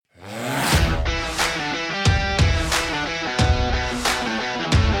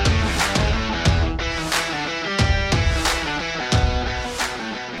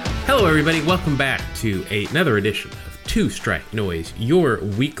everybody. Welcome back to another edition of Two Strike Noise, your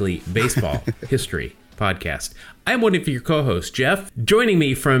weekly baseball history podcast. I'm one of your co-hosts, Jeff. Joining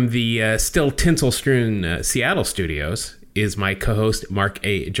me from the still tinsel-strewn Seattle studios is my co-host, Mark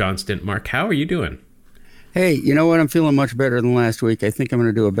A. Johnston. Mark, how are you doing? Hey, you know what? I'm feeling much better than last week. I think I'm going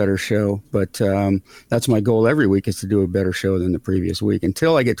to do a better show, but that's my goal every week, is to do a better show than the previous week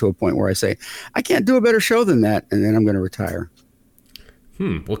until I get to a point where I say, I can't do a better show than that, and then I'm going to retire.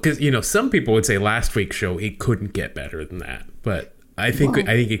 Well, because, some people would say last week's show, it couldn't get better than that, but I think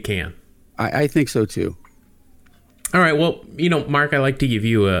it can. I think so, too. All right. Well, Mark, I like to give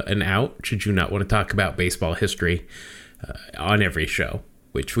you an out should you not want to talk about baseball history on every show,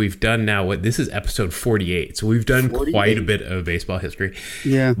 which we've done now. This is episode 48, so we've done 48. Quite a bit of baseball history.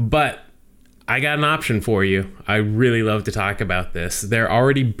 Yeah. But I got an option for you. I really love to talk about this. They're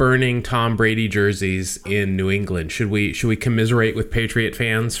already burning Tom Brady jerseys in New England. Should we commiserate with Patriot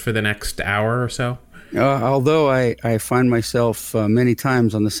fans for the next hour or so? Although I find myself many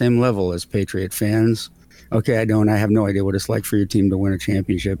times on the same level as Patriot fans. Okay, I have no idea what it's like for your team to win a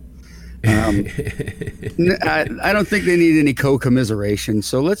championship. I don't think they need any co-commiseration.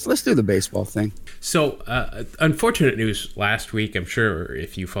 So let's do the baseball thing. So unfortunate news last week. I'm sure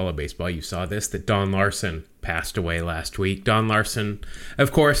if you follow baseball, you saw this, that Don Larsen passed away last week. Don Larsen,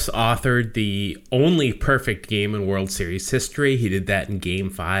 of course, authored the only perfect game in World Series history. He did that in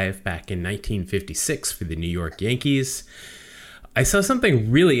Game 5 back in 1956 for the New York Yankees. I saw something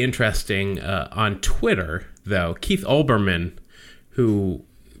really interesting on Twitter, though. Keith Olbermann, who,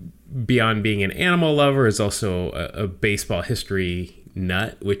 beyond being an animal lover, is also a baseball history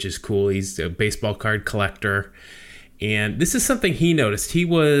nut, which is cool. He's a baseball card collector. And this is something he noticed. He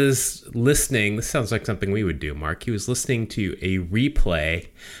was listening. This sounds like something we would do, Mark. He was listening to a replay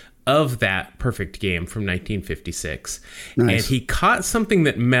of that perfect game from 1956. Nice. And he caught something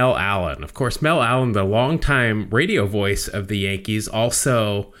that Mel Allen, of course, Mel Allen, the longtime radio voice of the Yankees,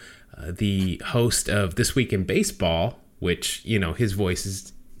 also the host of This Week in Baseball, which, his voice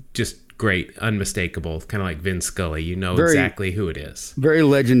is just great, unmistakable, kind of like Vin Scully. Exactly who it is. Very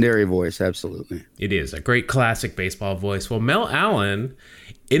legendary voice, absolutely. It is a great classic baseball voice. Well, Mel Allen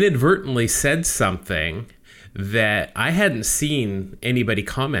inadvertently said something that I hadn't seen anybody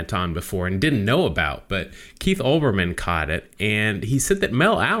comment on before and didn't know about, but Keith Olbermann caught it, and he said that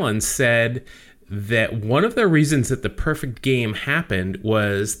Mel Allen said that one of the reasons that the perfect game happened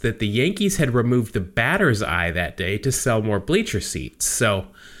was that the Yankees had removed the batter's eye that day to sell more bleacher seats. So,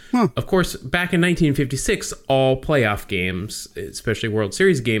 of course, back in 1956, all playoff games, especially World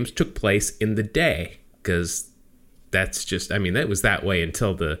Series games, took place in the day, because that's just, that was that way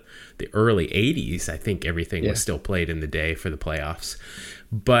until the early 80s. I think everything was still played in the day for the playoffs.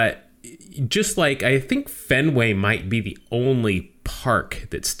 But just like, I think Fenway might be the only park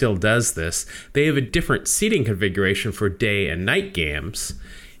that still does this, they have a different seating configuration for day and night games.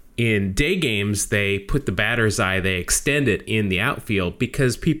 In day games, they put the batter's eye, they extend it in the outfield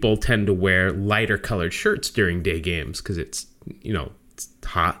because people tend to wear lighter colored shirts during day games because it's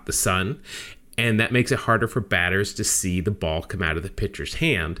hot, the sun. And that makes it harder for batters to see the ball come out of the pitcher's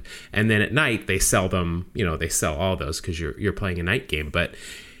hand. And then at night, they sell them, they sell all those because you're playing a night game. But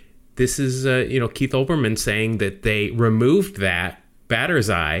this is, Keith Olbermann saying that they removed that batter's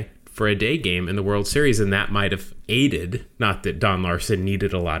eye for a day game in the World Series, and that might have aided, not that Don Larsen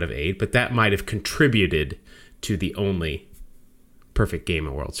needed a lot of aid, but that might have contributed to the only perfect game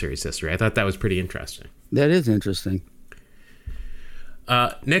in World Series history. I thought that was pretty interesting. That is interesting.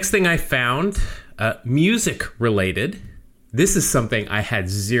 Next thing I found, music related. This is something I had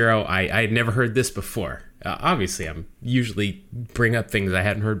I had never heard this before. Obviously, I'm usually bring up things I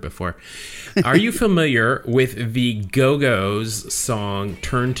hadn't heard before. Are you familiar with the Go-Go's song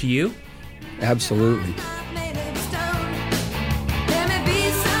Turn to You? Absolutely.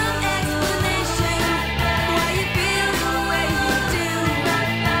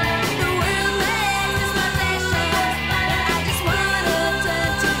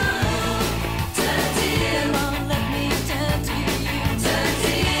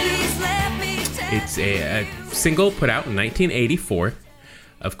 It's a single put out in 1984.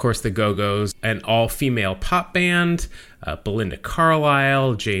 Of course, the Go-Go's, an all-female pop band. Belinda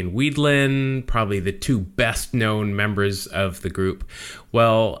Carlisle, Jane Wiedlin, probably the two best-known members of the group.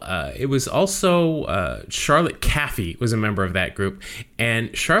 Well, it was also Charlotte Caffey was a member of that group.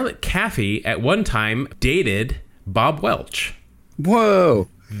 And Charlotte Caffey, at one time, dated Bob Welch. Whoa.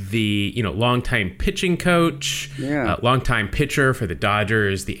 The longtime pitching coach, longtime pitcher for the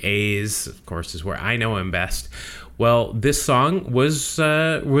Dodgers, the A's, of course, is where I know him best. Well, this song was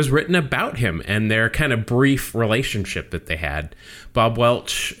written about him and their kind of brief relationship that they had. Bob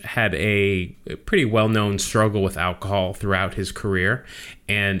Welch had a pretty well-known struggle with alcohol throughout his career,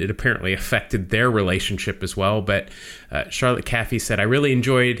 and it apparently affected their relationship as well. But Charlotte Caffey said, "I really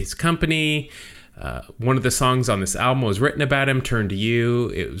enjoyed his company. One of the songs on this album was written about him, Turn to You.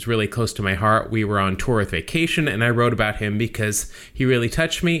 It was really close to my heart. We were on tour with Vacation, and I wrote about him because he really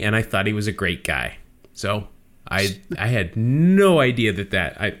touched me, and I thought he was a great guy." So I had no idea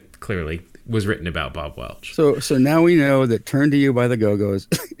that I clearly was written about Bob Welch. So now we know that Turn to You by the Go-Go's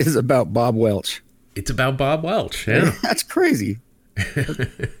is about Bob Welch. It's about Bob Welch, yeah. That's crazy.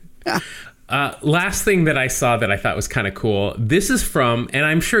 Last thing that I saw that I thought was kind of cool. This is from, and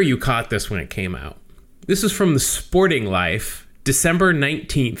I'm sure you caught this when it came out. This is from the Sporting Life, December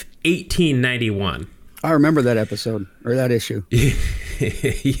 19th, 1891. I remember that episode or that issue.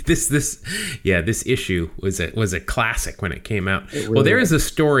 This issue was a classic when it came out. Well, there is a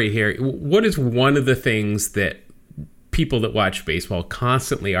story here. What is one of the things that people that watch baseball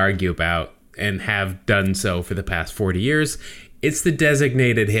constantly argue about and have done so for the past 40 years? It's the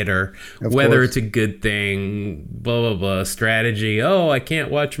designated hitter, whether it's a good thing, blah, blah, blah, strategy. Oh, I can't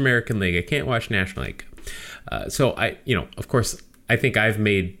watch American League. I can't watch National League. So of course, I think I've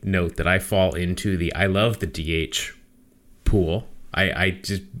made note that I fall into I love the DH pool. I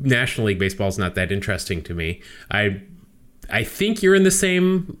just, National League baseball is not that interesting to me. I think you're in the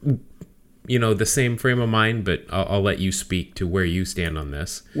same frame of mind, but I'll let you speak to where you stand on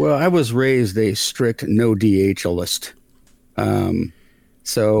this. Well, I was raised a strict no DH-alist. But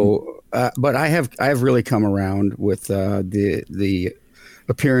I have really come around with the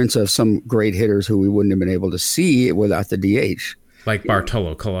appearance of some great hitters who we wouldn't have been able to see without the DH. Like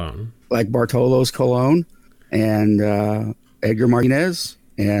Bartolo Colon. Like Bartolo's Colon and Edgar Martinez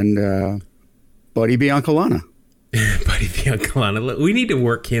and Buddy Biancalana. Buddy Biancalana. We need to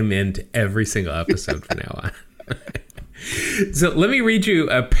work him into every single episode from now on. So let me read you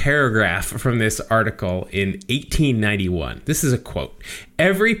a paragraph from this article in 1891. This is a quote.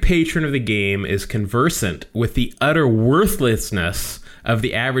 "Every patron of the game is conversant with the utter worthlessness of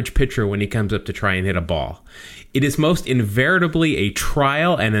the average pitcher when he comes up to try and hit a ball. It is most invariably a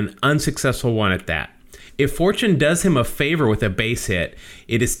trial and an unsuccessful one at that. If fortune does him a favor with a base hit,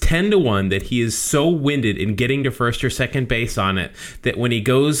 it is 10 to 1 that he is so winded in getting to first or second base on it that when he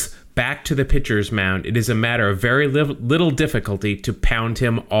goes back to the pitcher's mound, it is a matter of very little difficulty to pound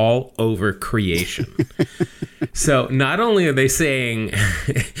him all over creation." So not only are they saying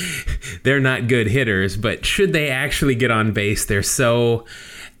they're not good hitters, but should they actually get on base, they're so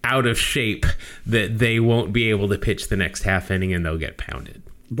out of shape that they won't be able to pitch the next half inning and they'll get pounded.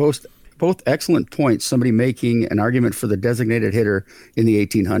 Both excellent points. Somebody making an argument for the designated hitter in the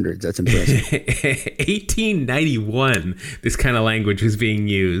 1800s. That's impressive. 1891, this kind of language was being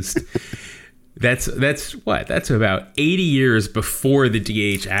used. That's what? That's about 80 years before the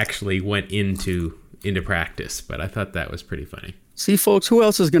DH actually went into practice. But I thought that was pretty funny. See, folks, who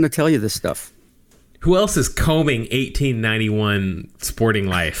else is going to tell you this stuff? Who else is combing 1891 Sporting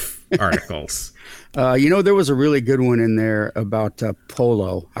Life articles? There was a really good one in there about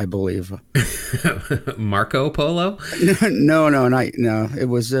polo, I believe. Marco Polo? No. It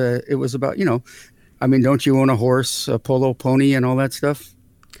was about, don't you own a horse, a polo pony, and all that stuff?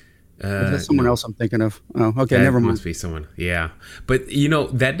 Is that someone else I'm thinking of? Oh, okay, never mind. Must be someone. Yeah, but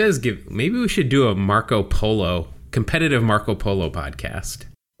that does give. Maybe we should do a competitive Marco Polo podcast.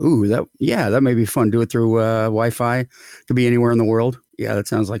 Ooh, that may be fun. Do it through Wi-Fi. Could be anywhere in the world. Yeah, that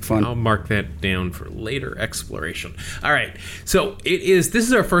sounds like fun. I'll mark that down for later exploration. All right. So this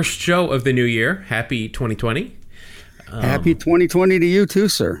is our first show of the new year. Happy 2020. Happy 2020 to you too,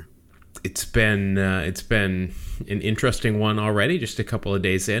 sir. It's been an interesting one already, just a couple of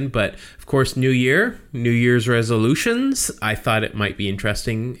days in. But of course, New Year's resolutions. I thought it might be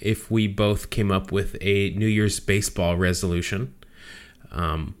interesting if we both came up with a New Year's baseball resolution.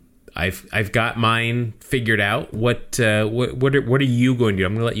 I've got mine figured out. What are you going to do?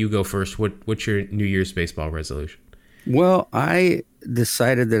 I'm going to let you go first. What's your New Year's baseball resolution? Well, I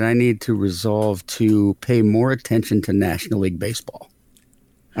decided that I need to resolve to pay more attention to National League Baseball.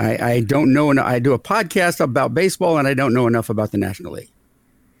 I don't know. I do a podcast about baseball, and I don't know enough about the National League.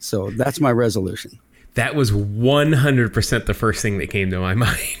 So that's my resolution. That was 100% the first thing that came to my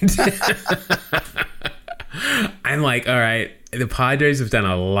mind. I'm like, all right, the Padres have done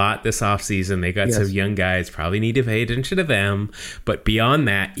a lot this offseason. They got some young guys, probably need to pay attention to them. But beyond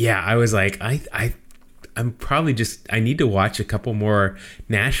that, I was like, I'm probably I need to watch a couple more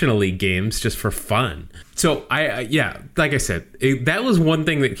National League games just for fun. So yeah, like I said, that was one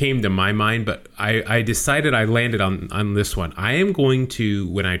thing that came to my mind, but I decided I landed on this one. I am going to,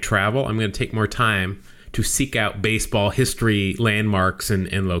 when I travel, I'm going to take more time to seek out baseball history, landmarks,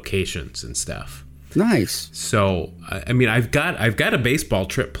 and locations and stuff. Nice. So, I mean, I've got a baseball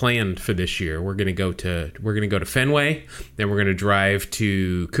trip planned for this year. We're gonna go to Fenway, then we're gonna drive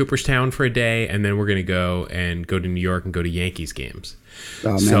to Cooperstown for a day, and then we're gonna go to New York and go to Yankees games.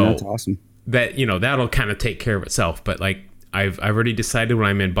 Oh man, that's awesome. That that'll kind of take care of itself. But like I've already decided when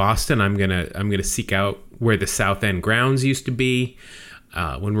I'm in Boston, I'm gonna seek out where the South End grounds used to be.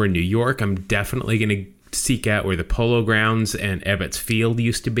 When we're in New York, I'm definitely gonna seek out where the Polo Grounds and Ebbets Field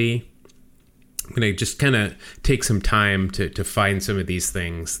used to be. I'm going to just kind of take some time to find some of these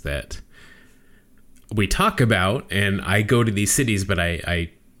things that we talk about, and I go to these cities, but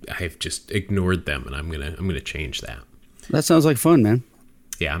I've just ignored them, and I'm gonna change that. That sounds like fun, man.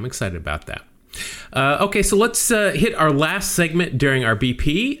 Yeah, I'm excited about that. Okay, so let's hit our last segment during our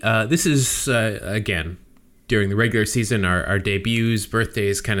BP. This is, again, during the regular season, our debuts,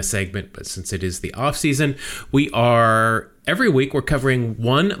 birthdays kind of segment, but since it is the off season, every week we're covering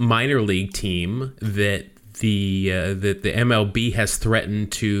one minor league team that the MLB has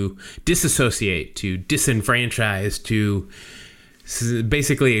threatened to disassociate, to disenfranchise, to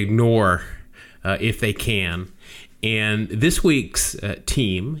basically ignore if they can. And this week's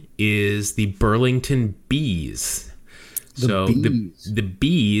team is the Burlington Bees. The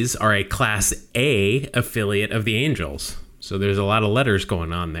Bees are a Class A affiliate of the Angels. So there's a lot of letters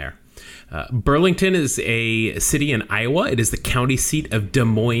going on there. Burlington is a city in Iowa. It is the county seat of Des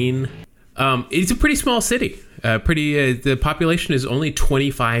Moines. It's a pretty small city. The population is only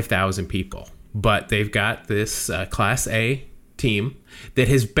 25,000 people. But they've got this Class A team that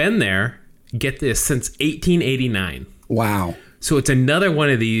has been there, get this, since 1889. Wow. So it's another one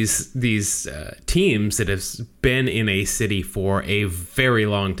of these teams that has been in a city for a very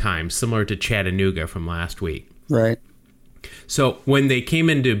long time, similar to Chattanooga from last week. Right. So when they came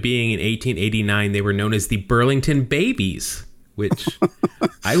into being in 1889, they were known as the Burlington Babies, which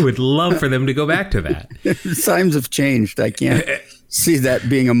I would love for them to go back to that. Times have changed. I can't see that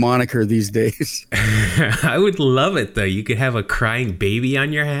being a moniker these days. I would love it, though. You could have a crying baby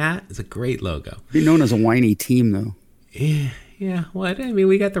on your hat. It's a great logo. Be known as a whiny team, though. Yeah, what? I mean,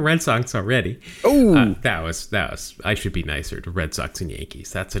 we got the Red Sox already. Oh, that was. I should be nicer to Red Sox and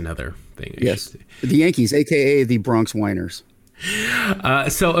Yankees. That's another thing. Yes, the Yankees, aka the Bronx Whiners.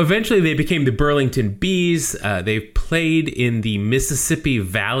 So eventually they became the Burlington Bees. They've played in the Mississippi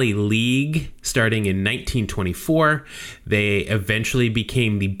Valley League starting in 1924. They eventually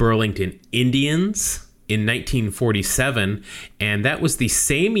became the Burlington Indians in 1947, and that was the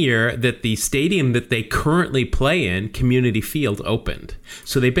same year that the stadium that they currently play in, Community Field, opened.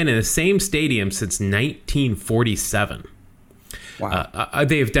 So they've been in the same stadium since 1947. Wow.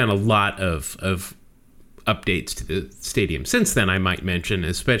 They've done a lot of updates to the stadium since then, I might mention,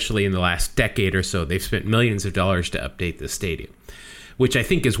 especially in the last decade or so. They've spent millions of dollars to update the stadium, which I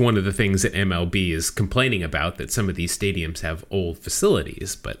think is one of the things that MLB is complaining about, that some of these stadiums have old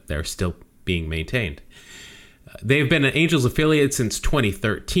facilities, but they're still being maintained. They've been an Angels affiliate since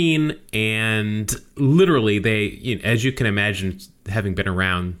 2013, and literally they, as you can imagine, having been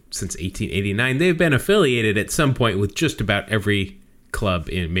around since 1889, they've been affiliated at some point with just about every club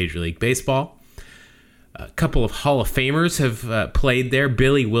in Major League Baseball. A couple of Hall of Famers have played there,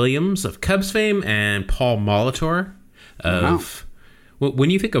 Billy Williams of Cubs fame and Paul Molitor of... Wow.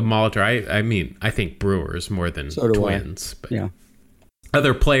 When you think of Molitor, I think Brewers more than Twins. But yeah.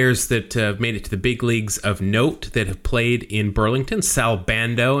 Other players that have made it to the big leagues of note that have played in Burlington, Sal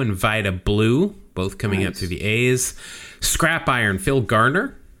Bando and Vida Blue, both coming up through the A's. Scrap Iron, Phil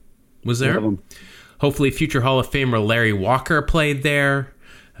Garner was there. Hopefully future Hall of Famer Larry Walker played there.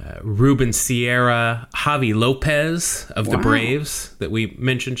 Ruben Sierra, Javi Lopez of the Braves that we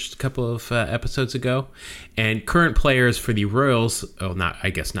mentioned just a couple of episodes ago. And current players for the Royals, not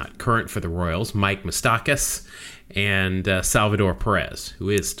current for the Royals, Mike Moustakas and Salvador Perez, who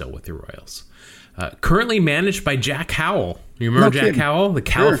is still with the Royals. Currently managed by Jack Howell. You remember Jack Howell, the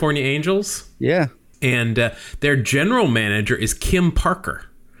California Angels? Yeah. And their general manager is Kim Parker,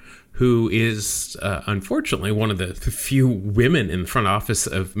 who is unfortunately one of the few women in the front office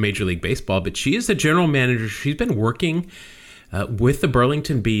of Major League Baseball, but she is the general manager. She's been working with the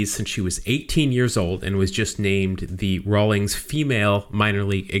Burlington Bees since she was 18 years old and was just named the Rawlings Female Minor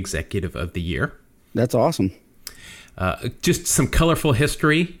League Executive of the Year. That's awesome. Just some colorful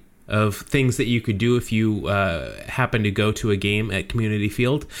history of things that you could do if you happen to go to a game at Community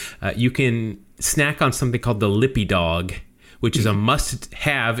Field. You can snack on something called the Lippy Dog, which is a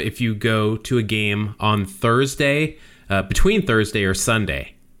must-have if you go to a game on Thursday, between Thursday or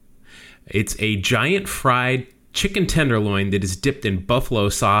Sunday. It's a giant fried chicken tenderloin that is dipped in buffalo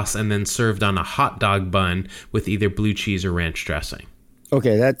sauce and then served on a hot dog bun with either blue cheese or ranch dressing.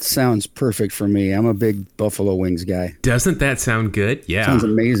 Okay, that sounds perfect for me. I'm a big buffalo wings guy. Doesn't that sound good? Yeah. Sounds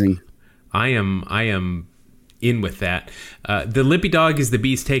amazing. I am in with that. The Lippy Dog is the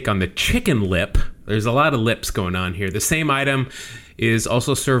bee's take on the chicken lip. There's a lot of lips going on here. The same item is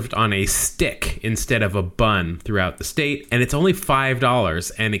also served on a stick instead of a bun throughout the state, and it's only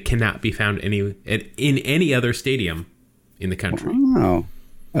 $5, and it cannot be found in any other stadium in the country. Wow,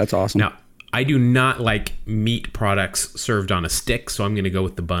 that's awesome. Now, I do not like meat products served on a stick, so I'm going to go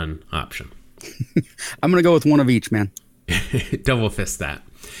with the bun option. I'm going to go with one of each, man. Double fist that.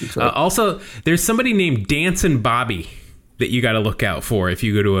 Right. Also, there's somebody named Dancin' Bobby that you got to look out for if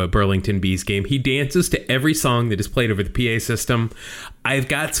you go to a Burlington Bees game. He dances to every song that is played over the PA system. I've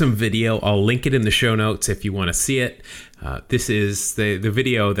got some video. I'll link it in the show notes if you want to see it. This is the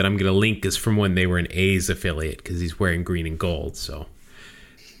video that I'm going to link is from when they were an A's affiliate because he's wearing green and gold. So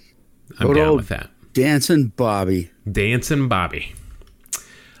I'm down with that. Dancing Bobby. Dancing Bobby.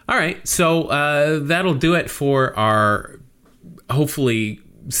 All right. So that'll do it for our hopefully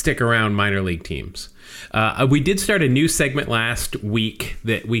stick around minor league teams. We did start a new segment last week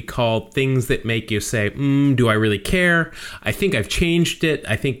that we called Things That Make You Say, do I really care? I think I've changed it.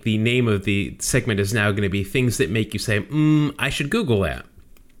 I think the name of the segment is now going to be Things That Make You Say, I should Google that. A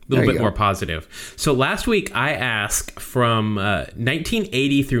little bit more positive. So last week I asked from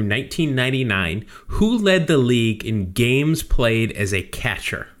 1980 through 1999, who led the league in games played as a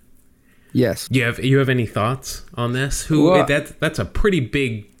catcher? Yes. You have any thoughts on this? That's a pretty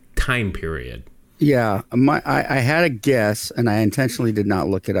big time period. Yeah, I had a guess, and I intentionally did not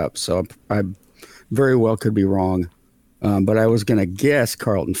look it up, so I very well could be wrong. But I was going to guess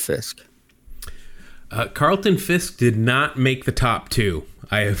Carlton Fisk. Carlton Fisk did not make the top two.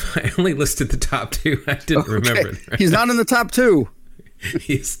 I only listed the top two. I didn't remember it. He's not in the top two.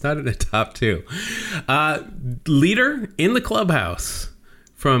 He's not in the top two. Leader in the clubhouse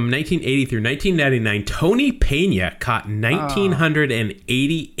from 1980 through 1999, Tony Pena caught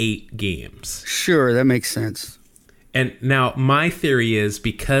 1,988 games. Sure, that makes sense. And now my theory is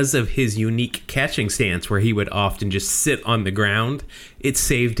because of his unique catching stance where he would often just sit on the ground, it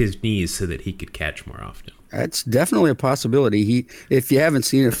saved his knees so that he could catch more often. That's definitely a possibility. If you haven't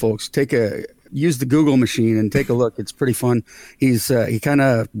seen it, folks, use the Google machine and take a look. It's pretty fun. He kind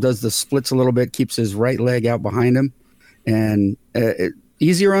of does the splits a little bit, keeps his right leg out behind him, and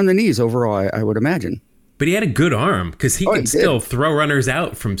easier on the knees overall, I would imagine. But he had a good arm because he could still throw runners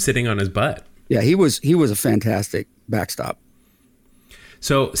out from sitting on his butt. Yeah, he was a fantastic backstop.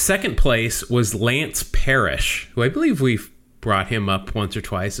 So second place was Lance Parrish, who I believe we've brought him up once or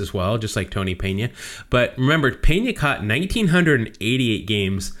twice as well, just like Tony Pena. But remember, Pena caught 1,988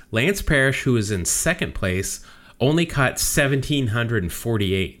 games. Lance Parrish, who was in second place, only caught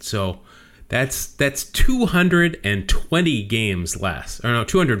 1,748. So that's 220 games less. Or no,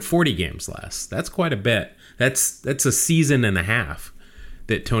 240 games less. That's quite a bit. That's a season and a half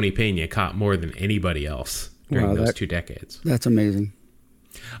that Tony Pena caught more than anybody else during those 2 decades. That's amazing.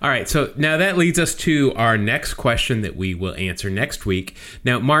 All right, so now that leads us to our next question that we will answer next week.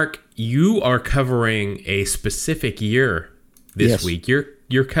 Now, Mark, you are covering a specific year this week.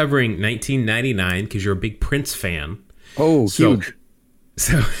 You're covering 1999 because you're a big Prince fan. Oh, huge.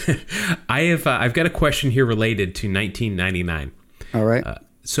 So I've got a question here related to 1999. All right.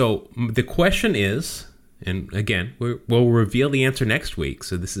 So the question is, and again, we'll reveal the answer next week.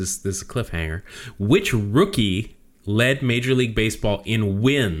 So this is a cliffhanger. Which rookie led Major League Baseball in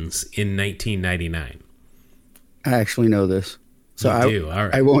wins in 1999? I actually know this, so you do. All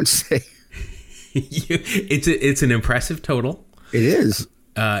right. I won't say. It's an impressive total. It is.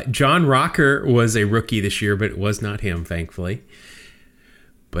 John Rocker was a rookie this year, but it was not him, thankfully.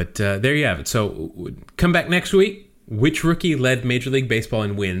 But there you have it. So come back next week. Which rookie led Major League Baseball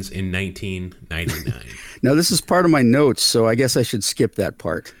in wins in 1999? Now, this is part of my notes, so I guess I should skip that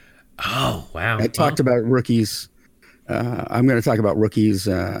part. Oh, wow. I talked about rookies. I'm going to talk about rookies,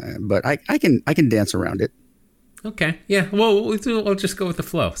 but I can dance around it. Okay. Yeah. Well, we'll just go with the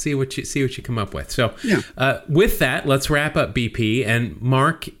flow. See what you come up with. So, with that, let's wrap up BP. And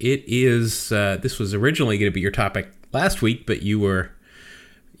Mark, it is this was originally going to be your topic last week, but you were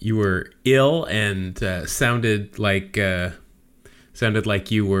ill and sounded like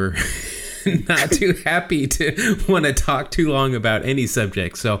you were not too happy to want to talk too long about any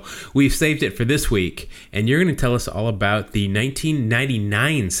subject. So we've saved it for this week, and you're going to tell us all about the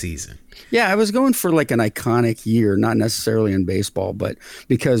 1999 season. Yeah, I was going for like an iconic year, not necessarily in baseball, but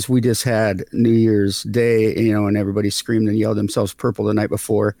because we just had New Year's Day, and everybody screamed and yelled themselves purple the night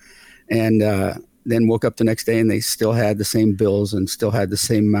before, and then woke up the next day and they still had the same bills and still had the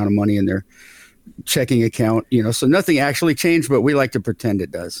same amount of money in their checking account. So nothing actually changed, but we like to pretend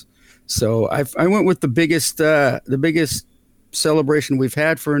it does. So I went with the biggest celebration we've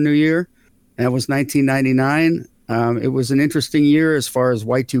had for a new year, and that was 1999. It was an interesting year as far as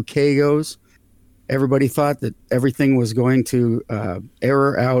Y2K goes. Everybody thought that everything was going to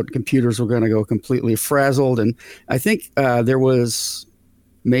error out. Computers were going to go completely frazzled. And I think there was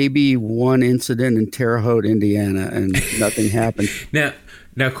maybe one incident in Terre Haute, Indiana, and nothing happened.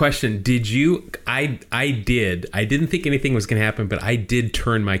 Now, question, did you, I didn't think anything was going to happen, but I did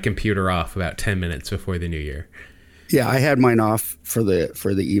turn my computer off about 10 minutes before the new year. Yeah, I had mine off for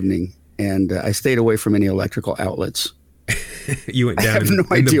the evening. And I stayed away from any electrical outlets. You went down I have no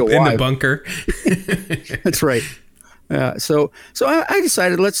idea why. In the bunker. That's right. So I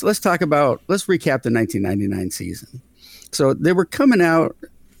decided let's recap the 1999 season. So they were coming out.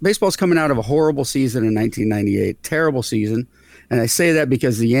 Baseball's coming out of a horrible season in 1998, terrible season. And I say that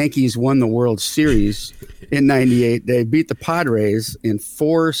because the Yankees won the World Series in 98. They beat the Padres in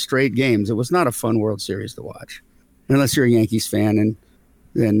 4 straight games. It was not a fun World Series to watch, unless you're a Yankees fan, and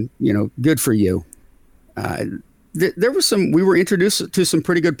then, good for you. There was we were introduced to some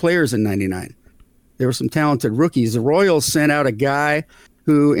pretty good players in 99. There were some talented rookies. The Royals sent out a guy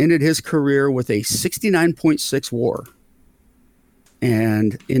who ended his career with a 69.6 WAR.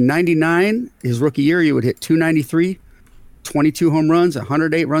 And in 99, his rookie year, he would hit 293, 22 home runs,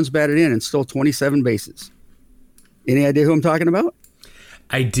 108 runs batted in, and stole 27 bases. Any idea who I'm talking about?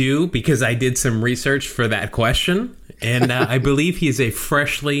 I do, because I did some research for that question. And I believe he's a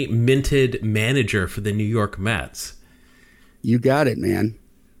freshly minted manager for the New York Mets. You got it, man.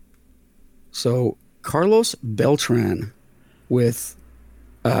 So Carlos Beltran, with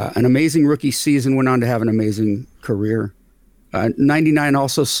an amazing rookie season, went on to have an amazing career. 99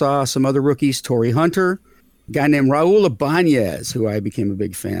 also saw some other rookies, Torrey Hunter, a guy named Raul Ibanez, who I became a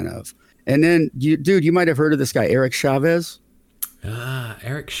big fan of. And then, you might have heard of this guy, Eric Chavez.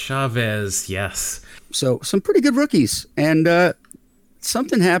 Eric Chavez, yes. So some pretty good rookies. And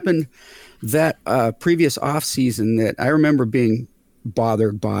something happened that previous offseason that I remember being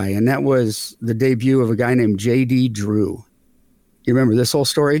bothered by, and that was the debut of a guy named J.D. Drew. You remember this whole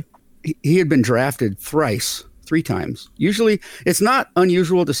story? He had been drafted 3 times. Usually, it's not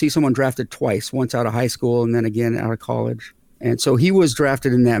unusual to see someone drafted twice, once out of high school and then again out of college. And so he was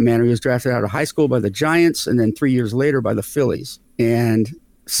drafted in that manner. He was drafted out of high school by the Giants and then 3 years later by the Phillies, and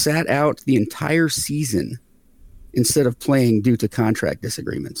sat out the entire season instead of playing due to contract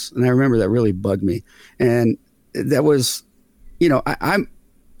disagreements. And I remember that really bugged me. And that was,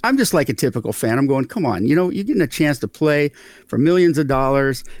 I'm just like a typical fan. I'm going, come on, you're getting a chance to play for millions of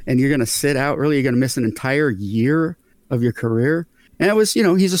dollars and you're going to sit out. Really, you're going to miss an entire year of your career. And it was,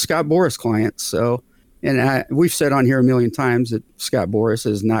 he's a Scott Boras client. So, and we've said on here a million times that Scott Boras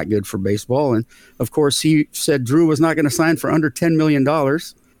is not good for baseball. And of course, he said Drew was not going to sign for under $10 million.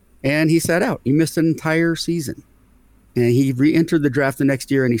 And he sat out. He missed an entire season. And he re-entered the draft the next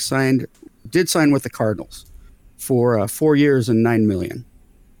year, and he did sign with the Cardinals for 4 years and $9 million.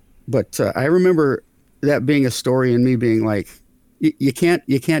 But I remember that being a story and me being like, you can't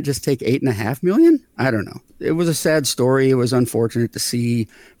just take $8.5 million? I don't know. It was a sad story. It was unfortunate to see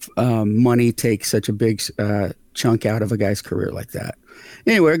money take such a big chunk out of a guy's career like that.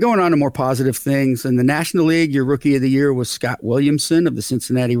 Anyway, going on to more positive things. In the National League, your Rookie of the Year was Scott Williamson of the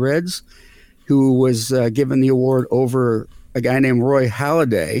Cincinnati Reds, who was given the award over a guy named Roy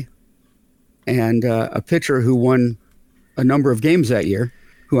Halladay, and a pitcher who won a number of games that year,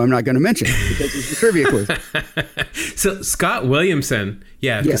 who I'm not going to mention because it's a trivia quiz. So Scott Williamson,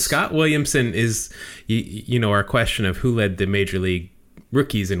 Yes. Scott Williamson is, our question of who led the Major League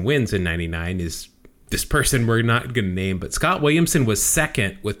rookies in wins in 99 is this person we're not going to name, but Scott Williamson was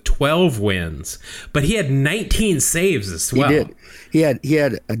second with 12 wins, but he had 19 saves as well. He did. He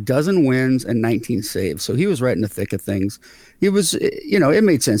had a dozen wins and 19 saves, so he was right in the thick of things. He was, it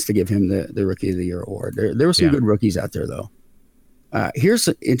made sense to give him the Rookie of the Year award. There were some good rookies out there, though. Here's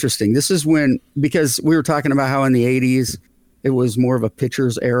interesting. This is because we were talking about how in the 80s it was more of a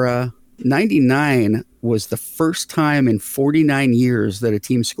pitcher's era. 99 was the first time in 49 years that a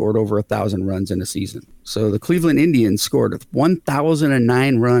team scored over 1,000 runs in a season. So the Cleveland Indians scored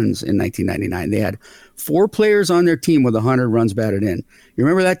 1,009 runs in 1999. They had 4 players on their team with 100 runs batted in. You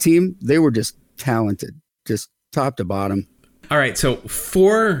remember that team? They were just talented, just top to bottom. All right, so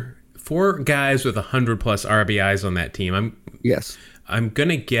four guys with 100 plus RBIs on that team. Yes. I'm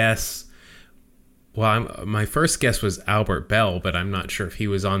gonna guess. Well, my first guess was Albert Bell, but I'm not sure if he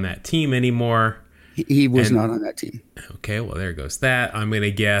was on that team anymore. He was not on that team. Okay, well, there goes that. I'm going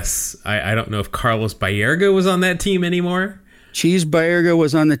to guess, I don't know if Carlos Baerga was on that team anymore. Cheese Baerga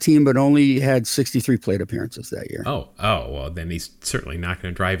was on the team, but only had 63 plate appearances that year. Oh, well, then he's certainly not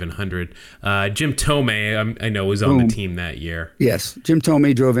going to drive in 100. Jim Thome, I know, was on the team that year. Yes, Jim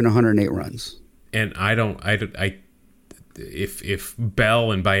Thome drove in 108 runs. And if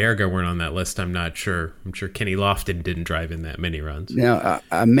Bell and Baerga weren't on that list, I'm not sure. I'm sure Kenny Lofton didn't drive in that many runs. Now,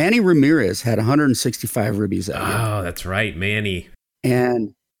 Manny Ramirez had 165 ribbies that year. Oh, that's right, Manny.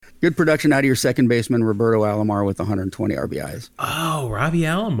 And good production out of your second baseman, Roberto Alomar, with 120 RBIs. Oh, Robbie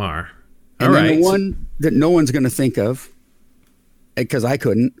Alomar. And then the one that no one's going to think of, because I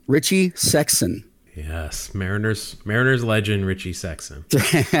couldn't, Richie Sexson. Yes, Mariners legend Richie Sexson.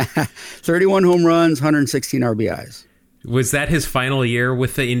 31 home runs, 116 RBIs. Was that his final year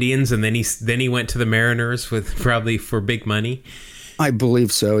with the Indians, and then he went to the Mariners with probably for big money? I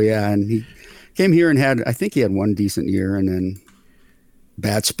believe so, yeah. And he came here and I think he had one decent year, and then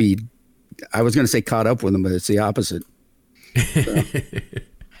bat speed. I was going to say caught up with him, but it's the opposite. So.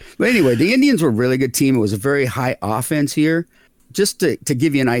 But anyway, the Indians were a really good team. It was a very high offense here. Just to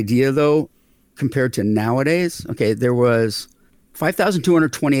give you an idea, though, compared to nowadays, okay, there was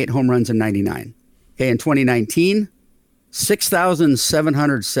 5,228 home runs in 99. Okay, in 2019,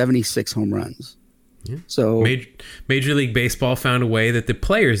 6,776 home runs. Yeah. So Major League Baseball found a way that the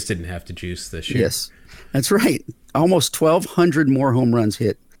players didn't have to juice this year. Yes, that's right. Almost 1,200 more home runs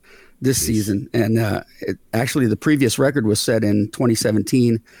hit this season. And actually, the previous record was set in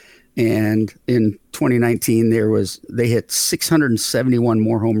 2017. And in 2019, they hit 671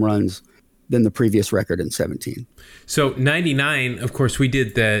 more home runs than the previous record in 17. So 99, of course, we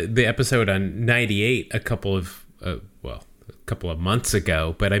did the episode on 98 a couple of months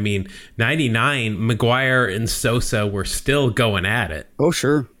ago. But I mean, 99, McGuire and Sosa were still going at it. Oh,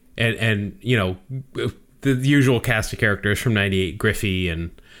 sure. And you know, the usual cast of characters from 98, Griffey,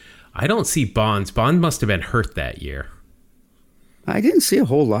 and I don't see Bonds. Bonds must have been hurt that year. I didn't see a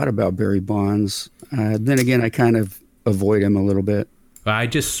whole lot about Barry Bonds. Then again, I kind of avoid him a little bit. I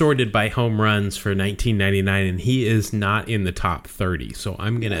just sorted by home runs for 1999, and he is not in the top 30. So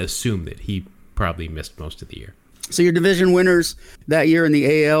I'm going to assume that he probably missed most of the year. So your division winners that year in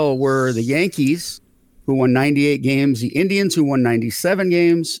the AL were the Yankees, who won 98 games, the Indians, who won 97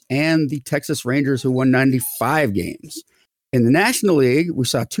 games, and the Texas Rangers, who won 95 games. In the National League, we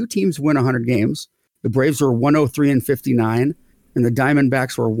saw two teams win 100 games. The Braves were 103-59, and the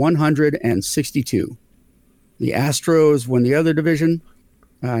Diamondbacks were 162. The Astros won the other division,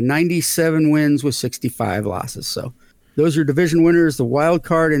 97 wins with 65 losses. So those are division winners. The wild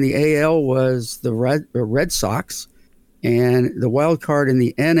card in the AL was the Red Sox, and the wild card in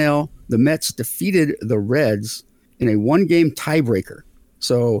the NL, the Mets defeated the Reds in a one-game tiebreaker.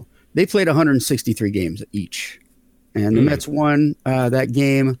 So they played 163 games each, and the Mets won that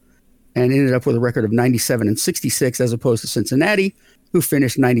game and ended up with a record of 97-66, as opposed to Cincinnati, who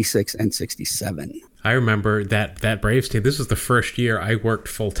finished 96-67. I remember that Braves team. This was the first year I worked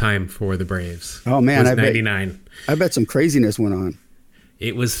full time for the Braves. Oh man, it was 99. I bet some craziness went on.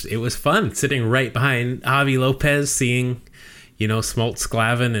 It was fun sitting right behind Javi Lopez, seeing, Smoltz,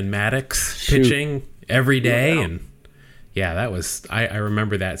 Glavine, and Maddox pitching every day, and that was I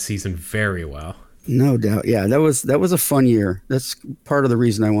remember that season very well. No doubt. Yeah, that was a fun year. That's part of the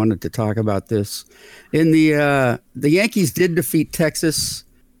reason I wanted to talk about this. In the Yankees did defeat Texas,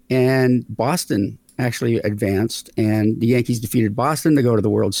 and Boston actually advanced, and the Yankees defeated Boston to go to the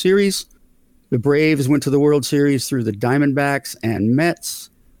World Series. The Braves went to the World Series through the Diamondbacks and Mets,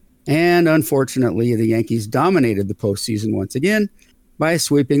 and unfortunately, the Yankees dominated the postseason once again by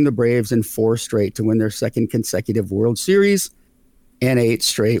sweeping the Braves in 4 straight to win their second consecutive World Series and 8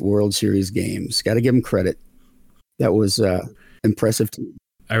 straight World Series games. Got to give them credit. That was impressive team.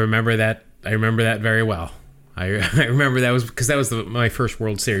 I remember that very well. I remember that was because that was my first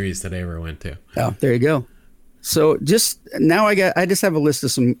World Series that I ever went to. Oh, there you go. So I just have a list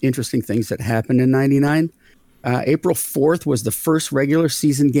of some interesting things that happened in 99. April 4th was the first regular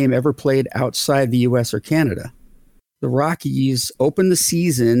season game ever played outside the U.S. or Canada. The Rockies opened the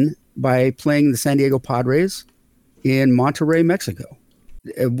season by playing the San Diego Padres in Monterrey, Mexico.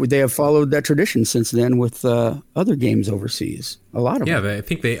 They have followed that tradition since then with other games overseas. A lot of them.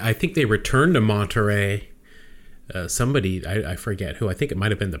 Yeah, I think they returned to Monterrey. Somebody, I forget who, I think it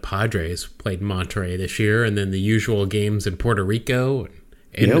might have been the Padres, played Monterrey this year, and then the usual games in Puerto Rico,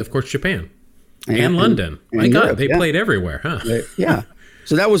 and of course Japan, and London. My God, they played everywhere, huh? Yeah.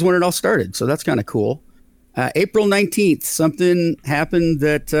 So that was when it all started. So that's kind of cool. April 19th, something happened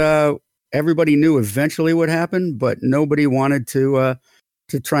that everybody knew eventually would happen, but nobody wanted to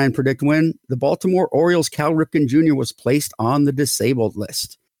try and predict when. The Baltimore Orioles' Cal Ripken Jr. was placed on the disabled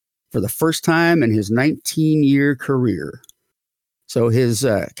list for the first time in his 19-year career. So his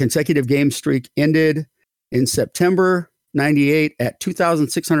consecutive game streak ended in September 98 at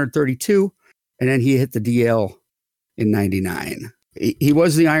 2,632, and then he hit the DL in 99. He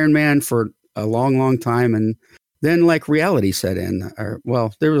was the Iron Man for a long, long time, and then like reality set in.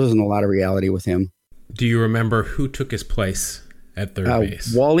 Well, there wasn't a lot of reality with him. Do you remember who took his place at third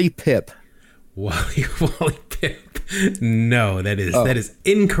base? Wally Pipp. Wally Pipp. No, that is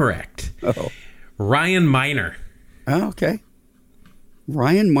incorrect. Oh. Ryan Miner. Oh, okay.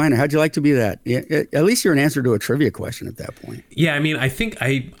 Ryan Miner. How'd you like to be that? At least you're an answer to a trivia question at that point. Yeah, I mean, I think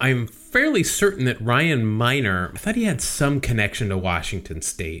I'm fairly certain that Ryan Miner, I thought he had some connection to Washington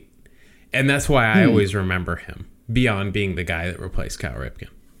State. And that's why I always remember him, beyond being the guy that replaced Cal Ripken.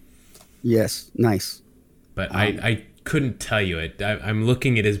 Yes, nice. But I couldn't tell you it. I'm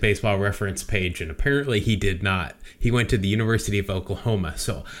looking at his baseball reference page, and apparently he did not. He went to the University of Oklahoma,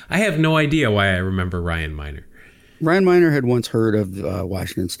 so I have no idea why I remember Ryan Miner. Ryan Miner had once heard of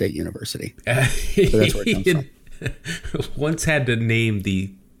Washington State University. So that's where it comes from. Once had to name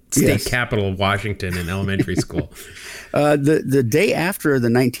the state capital of Washington in elementary school. The day after the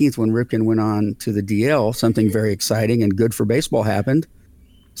 19th, when Ripken went on to the DL, something very exciting and good for baseball happened.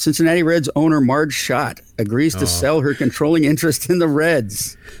 Cincinnati Reds owner Marge Schott agrees to sell her controlling interest in the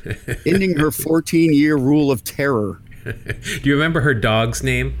Reds, ending her 14-year rule of terror. Do you remember her dog's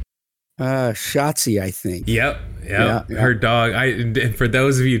name? Shotzi, I think. Yep. Her dog. And for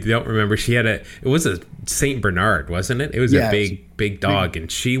those of you who don't remember, it was a Saint Bernard, wasn't it? It was a big dog, and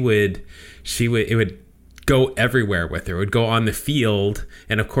it would go everywhere with her. It would go on the field,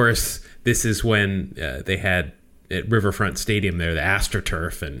 and of course, this is when they had at Riverfront Stadium there, the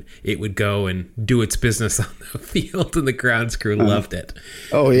AstroTurf, and it would go and do its business on the field, and the grounds crew loved it.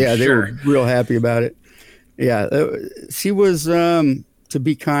 Oh yeah, they were real happy about it. Yeah, she was, to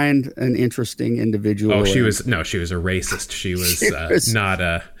be kind, an interesting individual. Oh, she was a racist. She was not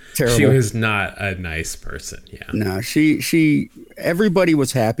terrible. She was not a nice person. Yeah. No, she everybody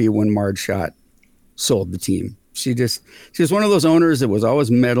was happy when Marge Schott sold the team. She was one of those owners that was always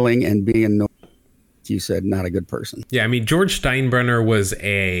meddling and being, you said, not a good person. Yeah, I mean, George Steinbrenner was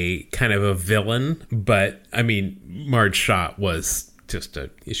a kind of a villain, but I mean, Marge Schott was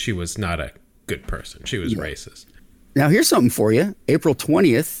she was not a good person. She was racist. Now, here's something for you. April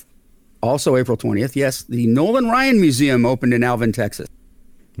 20th, yes, the Nolan Ryan Museum opened in Alvin, Texas.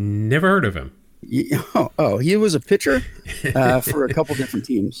 Never heard of him. He was a pitcher for a couple different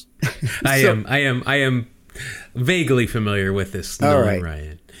teams. I am vaguely familiar with this Nolan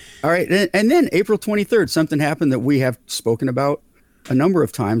Ryan. All right. And then April 23rd, something happened that we have spoken about a number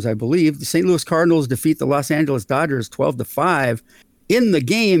of times, I believe. The St. Louis Cardinals defeat the Los Angeles Dodgers 12-5. In the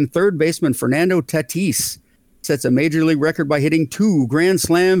game, third baseman Fernando Tatis sets a major league record by hitting 2 grand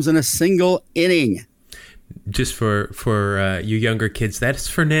slams in a single inning. Just for you younger kids, that's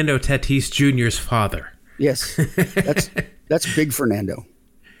Fernando Tatis Jr.'s father. Yes, that's Big Fernando.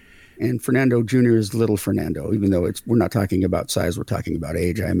 And Fernando Jr. is little Fernando, even though we're not talking about size, we're talking about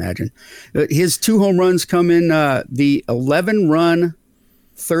age, I imagine. His 2 home runs come in the 11-run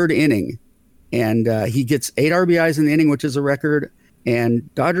third inning, and he gets 8 RBIs in the inning, which is a record.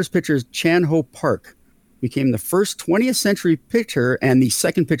 And Dodgers pitcher Chan Ho Park became the first 20th century pitcher and the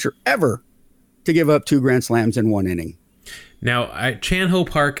second pitcher ever to give up 2 grand slams in 1 inning. Now, Chan Ho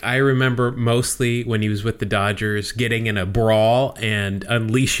Park, I remember mostly when he was with the Dodgers getting in a brawl and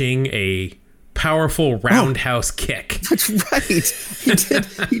unleashing a powerful roundhouse kick. That's right.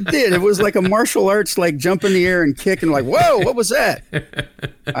 He did. It was like a martial arts, like jump in the air and kick and like, whoa, what was that?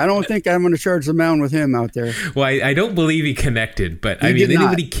 I don't think I'm going to charge the mound with him out there. Well, I don't believe he connected, but I mean,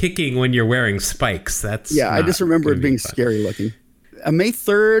 anybody kicking when you're wearing spikes, that's I just remember it being scary looking. May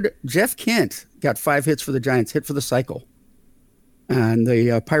 3rd, Jeff Kent got 5 hits for the Giants, hit for the cycle. And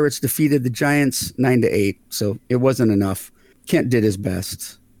the Pirates defeated the Giants 9-8, so it wasn't enough. Kent did his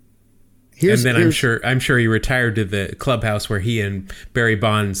best. I'm sure he retired to the clubhouse where he and Barry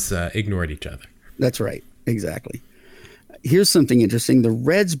Bonds ignored each other. That's right, exactly. Here's something interesting: the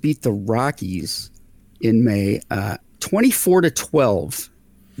Reds beat the Rockies in May, 24-12.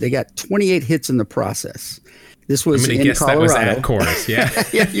 They got 28 hits in the process. This was in Colorado. That was at Coors, yeah.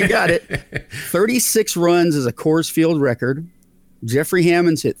 Yeah, you got it. 36 runs is a Coors Field record. Jeffrey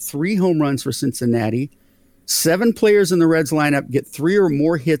Hammonds hit 3 home runs for Cincinnati. 7 players in the Reds lineup get 3 or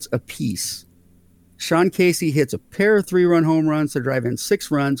more hits apiece. Sean Casey hits a pair of 3-run home runs to drive in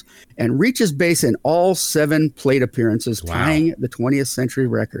 6 runs and reaches base in all 7 plate appearances, tying the 20th century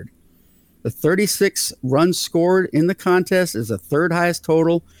record. The 36 runs scored in the contest is the 3rd highest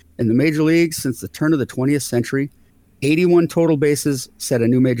total in the major leagues since the turn of the 20th century. 81 total bases set a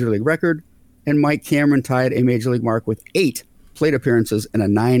new major league record, and Mike Cameron tied a major league mark with 8 plate appearances in a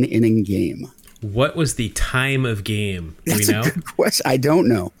 9-inning game. What was the time of game? Do That's we know? a good question. I don't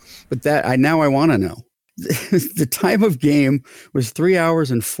know, but I want to know. The time of game was 3 hours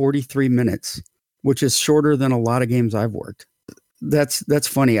and 43 minutes, which is shorter than a lot of games I've worked. That's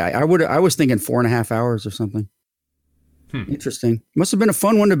funny. I was thinking 4.5 hours or something. Interesting. Must have been a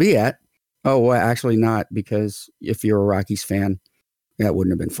fun one to be at. Oh, well, actually not, because if you're a Rockies fan, that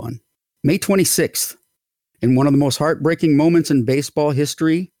wouldn't have been fun. May 26th, in one of the most heartbreaking moments in baseball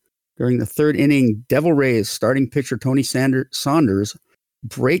history, during the 3rd inning, Devil Rays starting pitcher Tony Saunders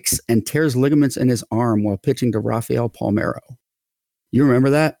breaks and tears ligaments in his arm while pitching to Rafael Palmeiro. You remember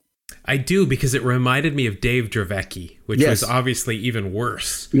that? I do, because it reminded me of Dave Dravecky, which was obviously even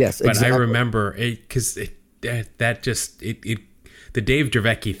worse. Yes, but exactly. I remember it because the Dave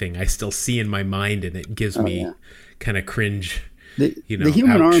Dravecky thing I still see in my mind, and it gives me kind of cringe. The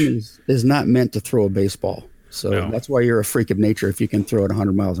human arm is not meant to throw a baseball. So that's why you're a freak of nature if you can throw it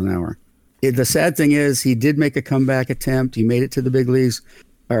 100 miles an hour. The sad thing is he did make a comeback attempt. He made it to the big leagues.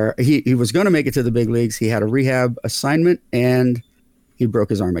 Or he was going to make it to the big leagues. He had a rehab assignment, and he broke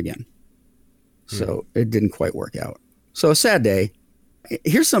his arm again. So it didn't quite work out. So a sad day.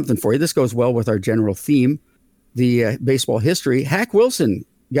 Here's something for you. This goes well with our general theme, the baseball history. Hack Wilson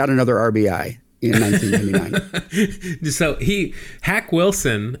got another RBI in 1999. So Hack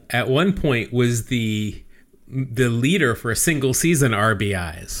Wilson at one point was the leader for single season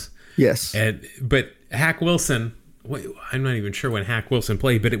RBIs. Yes. But Hack Wilson, I'm not even sure when Hack Wilson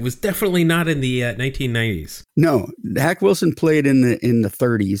played, but it was definitely not in the 1990s. No, Hack Wilson played in the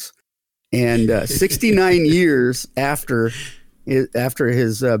 30s, and 69 years after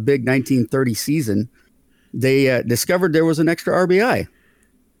his big 1930 season, they discovered there was an extra RBI.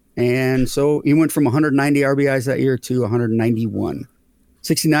 And so he went from 190 RBIs that year to 191.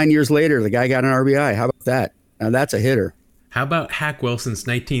 69 years later, the guy got an RBI. How about that? Now that's a hitter. How about Hack Wilson's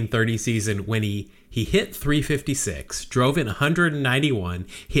 1930 season when he hit 356, drove in 191,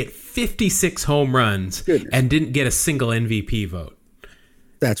 hit 56 home runs, and didn't get a single MVP vote?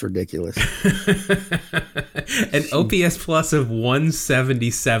 That's ridiculous. An OPS plus of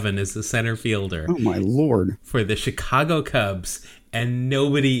 177 as the center fielder. Oh, my Lord. For the Chicago Cubs, and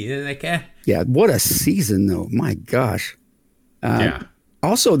nobody, Yeah, what a season, though. My gosh.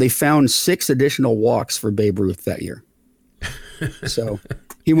 Also, they found 6 additional walks for Babe Ruth that year. So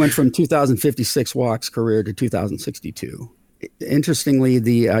he went from 2,056 walks career to 2,062. Interestingly,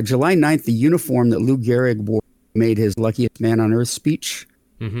 the July 9th, the uniform that Lou Gehrig wore made his luckiest man on earth speech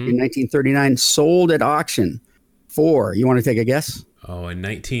in 1939 sold at auction for, you want to take a guess? Oh, in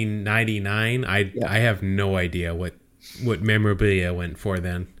 1999? I have no idea what memorabilia went for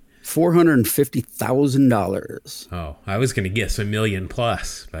then. $450,000. Oh, I was going to guess $1 million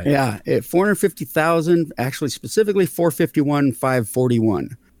plus. But. Yeah, $450,000, actually specifically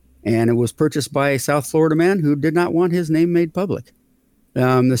 $451,541. And it was purchased by a South Florida man who did not want his name made public.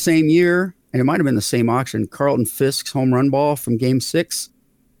 The same year, and it might have been the same auction, Carlton Fisk's home run ball from Game 6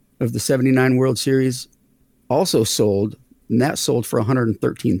 of the 79 World Series also sold, and that sold for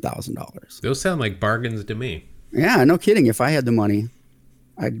 $113,000. Those sound like bargains to me. Yeah, no kidding. If I had the money,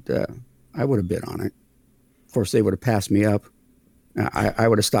 I would have bid on it. Of course, they would have passed me up. I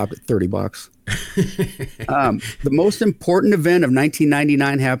would have stopped at $30. The most important event of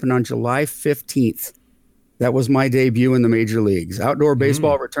 1999 happened on July 15th. That was my debut in the major leagues. Outdoor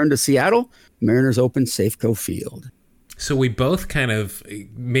baseball returned to Seattle. Mariners opened Safeco Field. So we both kind of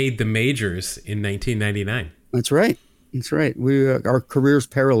made the majors in 1999. That's right. That's right. Our careers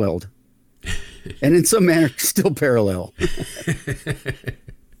paralleled. And in some manner, still parallel.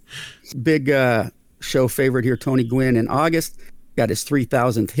 Big show favorite here, Tony Gwynn, in August, got his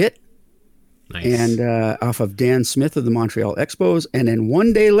 3,000th hit. Nice. And off of Dan Smith of the Montreal Expos. And then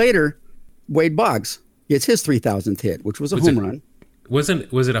one day later, Wade Boggs gets his 3,000th hit, which was a home run. Was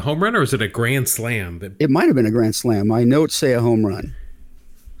it a home run or was it a grand slam? It might have been a grand slam. My notes say a home run.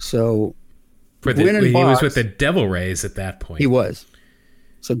 So he was with the Devil Rays at that point. He was.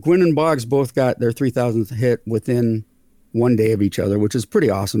 So Gwynn and Boggs both got their 3,000th hit within one day of each other, which is pretty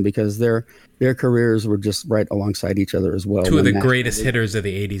awesome because their careers were just right alongside each other as well. Two of the greatest hitters of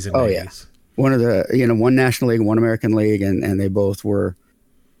the 80s and 90s. Yeah. One of the, one National League, one American League, and they both were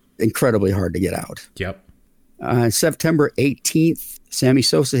incredibly hard to get out. Yep. September 18th, Sammy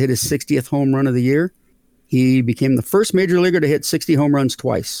Sosa hit his 60th home run of the year. He became the first major leaguer to hit 60 home runs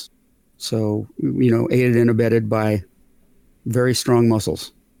twice. So, aided and abetted by very strong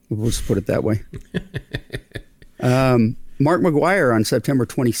muscles. We'll just put it that way. Mark McGwire on September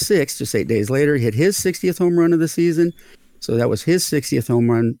 26th, just 8 days later, hit his 60th home run of the season. So that was his 60th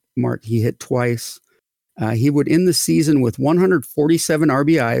home run mark. He hit twice. He would end the season with 147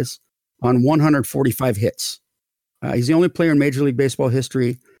 RBIs on 145 hits. He's the only player in Major League Baseball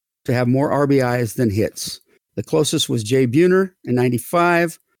history to have more RBIs than hits. The closest was Jay Buhner in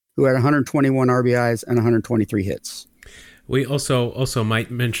 95, who had 121 RBIs and 123 hits. We also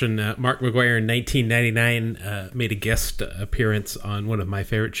might mention Mark McGwire in 1999 made a guest appearance on one of my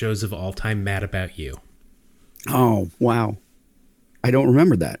favorite shows of all time, Mad About You. Oh, wow. I don't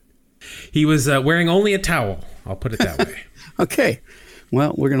remember that. He was wearing only a towel. I'll put it that way. Okay.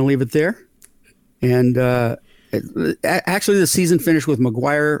 Well, we're going to leave it there. And actually, the season finished with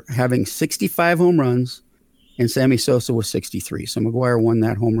McGwire having 65 home runs and Sammy Sosa was 63. So McGwire won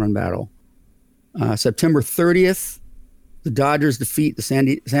that home run battle. September 30th, the Dodgers defeat the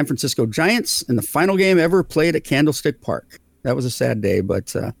San Francisco Giants in the final game ever played at Candlestick Park. That was a sad day,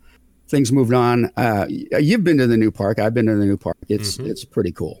 but things moved on. You've been to the new park. I've been to the new park. It's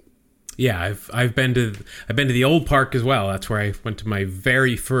pretty cool. Yeah, I've been to the old park as well. That's where I went to my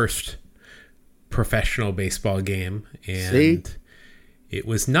very first professional baseball game, and it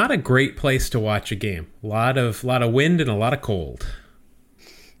was not a great place to watch a game. A lot of wind and a lot of cold.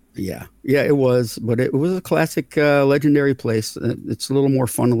 Yeah, it was, but it was a classic, legendary place. It's a little more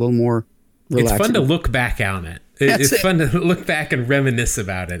fun, a little more relaxing. It's fun to look back on it. It's fun to look back and reminisce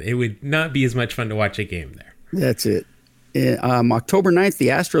about it. It would not be as much fun to watch a game there. That's it. October 9th, the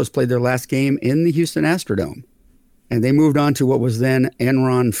Astros played their last game in the Houston Astrodome, and they moved on to what was then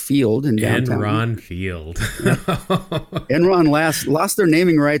Enron Field in downtown. Enron Field. Enron lost their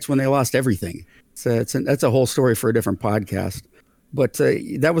naming rights when they lost everything. So that's a whole story for a different podcast. But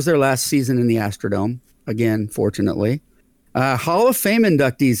that was their last season in the Astrodome, again, fortunately. Hall of Fame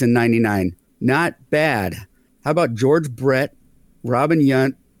inductees in 99. Not bad. How about George Brett, Robin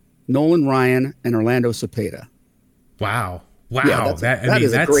Yount, Nolan Ryan, and Orlando Cepeda? Wow. Yeah,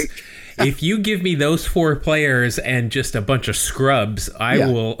 that's great. If you give me those four players and just a bunch of scrubs, I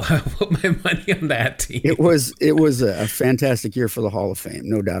will put my money on that team. It was a fantastic year for the Hall of Fame,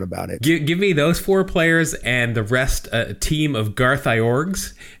 no doubt about it. Give me those four players and the rest a team of Garth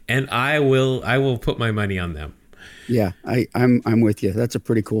Iorgs, and I will put my money on them. Yeah, I'm with you. That's a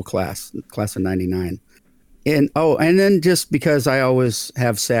pretty cool class of 99. And then just because I always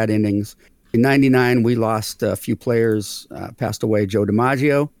have sad endings, in 99 we lost a few players, passed away. Joe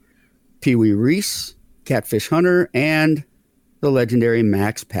DiMaggio, Pee Wee Reese, Catfish Hunter, and the legendary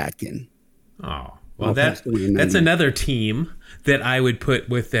Max Patkin. Oh, well, that's another team that I would put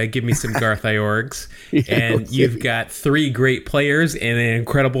with give me some Garth Iorgs. And you've got three great players and an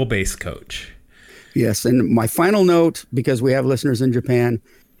incredible base coach. Yes, and my final note, because we have listeners in Japan,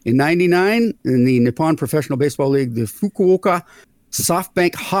 in 99, in the Nippon Professional Baseball League, the Fukuoka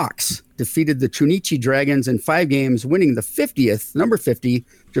SoftBank Hawks defeated the Chunichi Dragons in 5 games, winning the number 50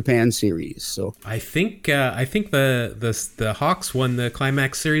 Japan series. So I think the Hawks won the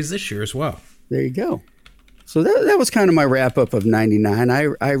Climax series this year as well. There you go. So that was kind of my wrap up of 99.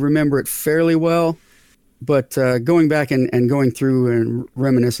 I remember it fairly well, but going back and going through and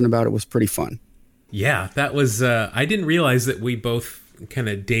reminiscing about it was pretty fun. Yeah, that was. I didn't realize that we both kind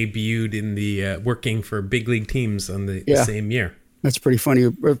of debuted in the working for big league teams on the same year. That's pretty funny.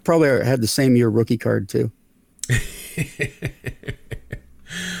 You probably had the same year rookie card too.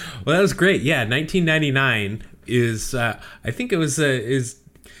 Well, that was great. Yeah, 1999 is. I think it was as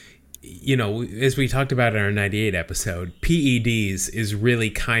we talked about in our 98 episode, PEDs is really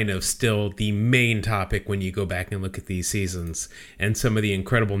kind of still the main topic when you go back and look at these seasons and some of the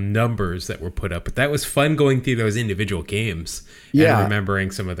incredible numbers that were put up. But that was fun going through those individual games and remembering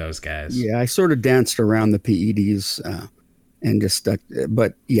some of those guys. Yeah, I sort of danced around the PEDs and just stuck.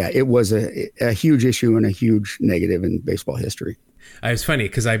 But yeah, it was a huge issue and a huge negative in baseball history. It's funny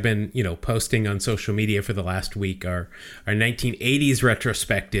because I've been, posting on social media for the last week our 1980s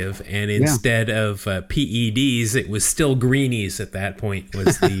retrospective, and instead of PEDs, it was still greenies at that point.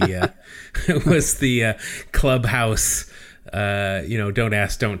 Was the clubhouse? Don't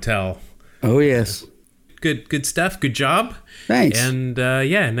ask, don't tell. Oh yes, good stuff. Good job. Thanks. And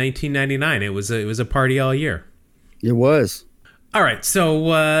 1999. It was a party all year. It was. All right,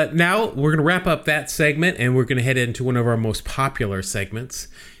 so now we're going to wrap up that segment, and we're going to head into one of our most popular segments.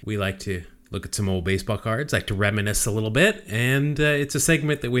 We like to look at some old baseball cards, like to reminisce a little bit, and it's a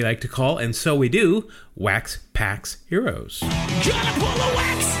segment that we like to call, and so we do, Wax Packs Heroes. Gonna pull a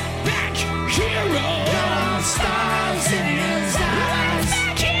Wax Pack Hero. Got stars in his eyes. Wax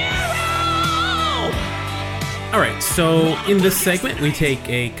Pack Hero. All right, so in this segment, we take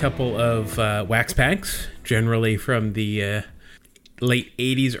a couple of wax packs, generally from the late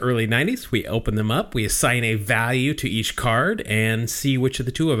 80s, early 90s. We open them up, we assign a value to each card, and see which of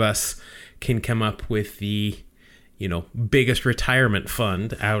the two of us can come up with the biggest retirement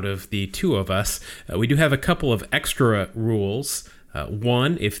fund out of the two of us. We do have a couple of extra rules.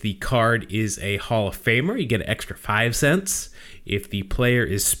 One, if the card is a Hall of Famer, you get an extra 5 cents. If the player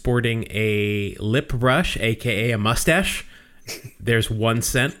is sporting a lip brush, aka a mustache, there's 1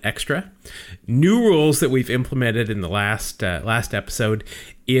 cent extra. New rules that we've implemented in the last episode: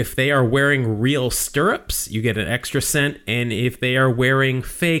 if they are wearing real stirrups, you get an extra cent, and if they are wearing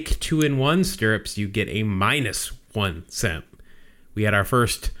fake 2-in-1 stirrups, you get a minus 1 cent. We had our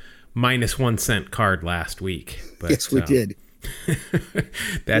first minus 1 cent card last week. But, yes, we did.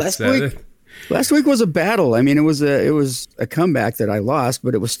 That's Last week was a battle. I mean, it was a comeback that I lost,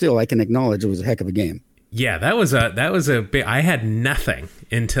 but it was still, I can acknowledge, it was a heck of a game. Yeah, that was a big. I had nothing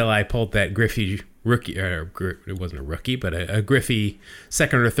until I pulled that Griffey rookie. It wasn't a rookie, but a Griffey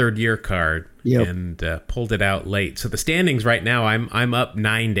second or third year card, and pulled it out late. So the standings right now, I'm up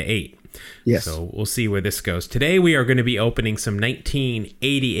 9-8. Yes. So we'll see where this goes. Today we are going to be opening some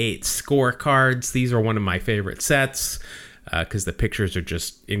 1988 score cards. These are one of my favorite sets, because the pictures are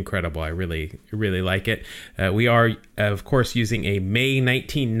just incredible. I really like it. We are, of course, using a May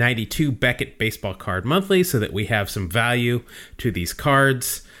 1992 Beckett Baseball Card Monthly so that we have some value to these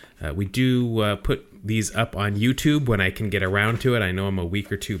cards. We do put these up on YouTube when I can get around to it. I know I'm a week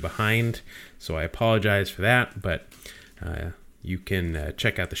or two behind, so I apologize for that, but you can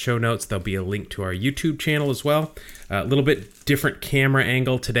check out the show notes. There'll be a link to our YouTube channel as well. A little bit different camera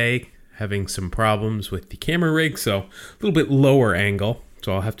angle today. Having some problems with the camera rig, so a little bit lower angle.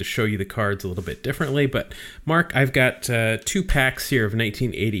 So I'll have to show you the cards a little bit differently. But Mark, I've got 2 packs here of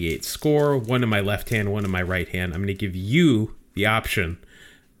 1988 score, one in my left hand, one in my right hand. I'm going to give you the option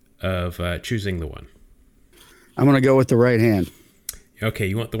of choosing the one. I'm going to go with the right hand. Okay,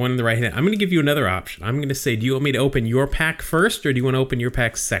 you want the one in the right hand. I'm going to give you another option. I'm going to say, do you want me to open your pack first, or do you want to open your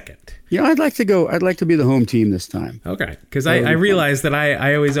pack second? I'd like to be the home team this time. Okay, because I realize that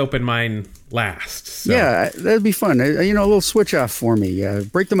I always open mine last. So. Yeah, that'd be fun. A little switch off for me.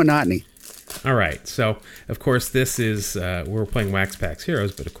 Break the monotony. All right, so of course this is, we're playing Wax Packs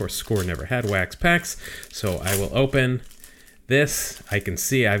Heroes, but of course Score never had Wax Packs, so I will open this. I can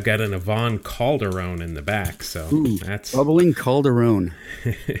see I've got an Yvonne Calderon in the back, so that's... Bubbling Calderon.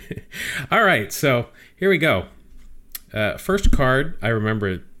 All right, so here we go. First card, I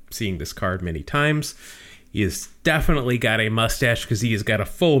remember seeing this card many times. He has definitely got a mustache because he has got a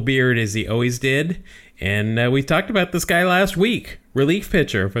full beard as he always did. And we talked about this guy last week. Relief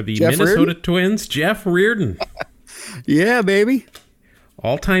pitcher for the Minnesota Twins, Jeff Reardon. Yeah, baby.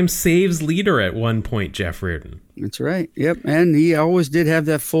 All-time saves leader at one point, Jeff Reardon. That's right. Yep, and he always did have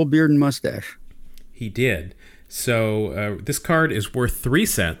that full beard and mustache. He did. So this card is worth 3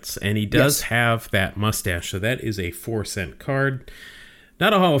 cents, and he does have that mustache. So that is a 4-cent card.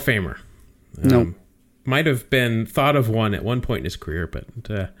 Not a Hall of Famer. No. Might have been thought of one at one point in his career, but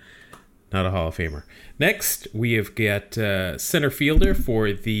not a Hall of Famer. Next, we have got center fielder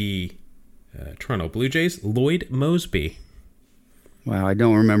for the Toronto Blue Jays, Lloyd Moseby. Wow, I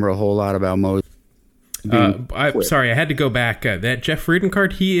don't remember a whole lot about Moseby. I'm sorry, I had to go back. That Jeff Reardon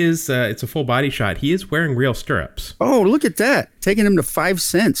card, he is, it's a full body shot. He is wearing real stirrups. Oh, look at that. Taking him to 5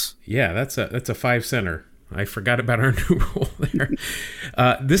 cents. Yeah, that's a 5-center. I forgot about our new rule there.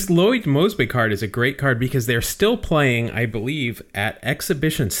 This Lloyd Moseby card is a great card because they're still playing, I believe, at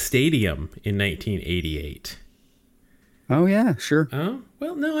Exhibition Stadium in 1988. Oh, yeah, sure. Oh,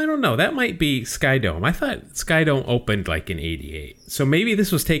 well, no, I don't know. That might be Skydome. I thought Skydome opened like in 88. So maybe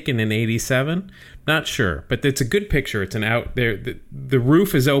this was taken in 87. Not sure, but it's a good picture. It's an out there. The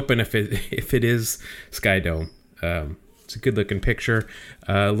roof is open if it is Skydome. It's a good looking picture.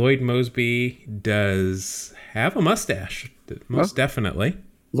 Lloyd Moseby does have a mustache, most definitely.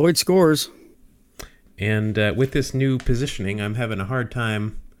 Lloyd scores. And with this new positioning, I'm having a hard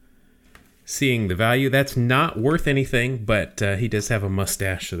time seeing the value. That's not worth anything, but he does have a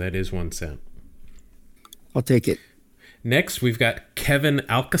mustache, so that is 1 cent. I'll take it. Next, we've got Kevin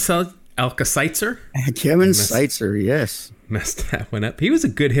Alcaseitzer. Kevin Seitzer, yes. Messed that one up. He was a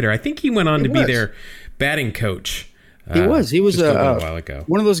good hitter. I think he went on to be their batting coach. He was. He was a while ago.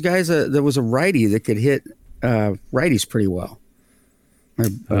 One of those guys that was a righty that could hit righties pretty well,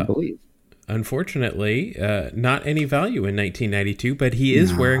 I believe. Unfortunately, not any value in 1992, but he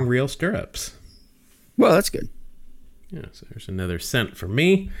is wearing real stirrups. Well, that's good. Yeah, so there's another cent for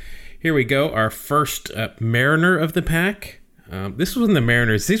me. Here we go. Our first Mariner of the pack. This was in the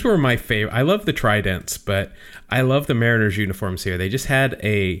Mariners. These were my favorite. I love the Tridents, but I love the Mariners uniforms here. They just had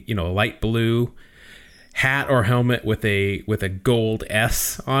a light blue hat or helmet with a gold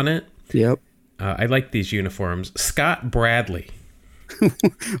S on it. Yep. I like these uniforms. Scott Bradley.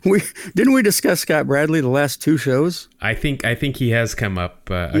 Didn't we discuss Scott Bradley the last two shows? I think he has come up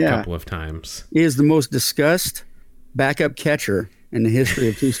a couple of times. He is the most discussed backup catcher in the history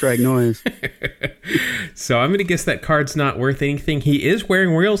of Two Strike Noise. So I'm going to guess that card's not worth anything. He is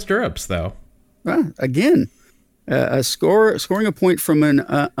wearing real stirrups, though. Well, again, scoring a point from an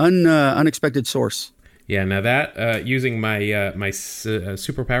unexpected source. Yeah, now that using my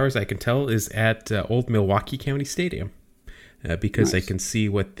superpowers, I can tell is at Old Milwaukee County Stadium because Nice. I can see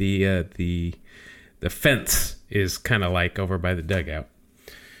what the fence is kind of like over by the dugout.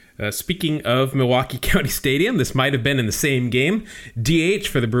 Speaking of Milwaukee County Stadium, this might have been in the same game. DH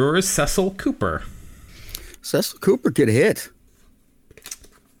for the Brewers, Cecil Cooper. Cecil Cooper could hit.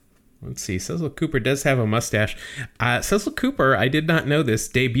 Let's see. Cecil Cooper does have a mustache. Cecil Cooper, I did not know this,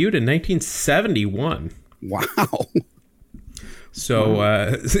 debuted in 1971. Wow.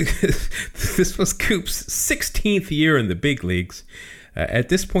 So this was Coop's 16th year in the big leagues. At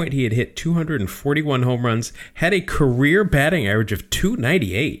this point, he had hit 241 home runs, had a career batting average of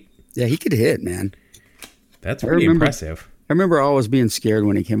 298. Yeah, he could hit, man. That's pretty impressive. I remember always being scared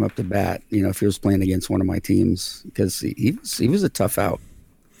when he came up to bat, if he was playing against one of my teams, because he was a tough out.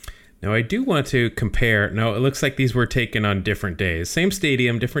 Now, I do want to compare. No, it looks like these were taken on different days. Same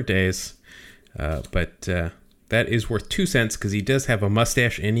stadium, different days. But that is worth 2 cents because he does have a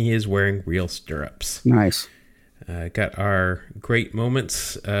mustache and he is wearing real stirrups. Nice. Got our great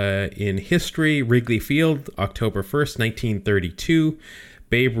moments in history. Wrigley Field, October 1st, 1932.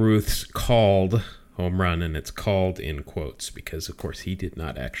 Babe Ruth's called home run, and it's called in quotes because, of course, he did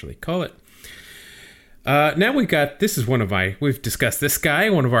not actually call it. Now we've discussed this guy,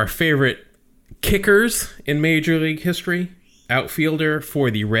 one of our favorite kickers in Major League history. Outfielder for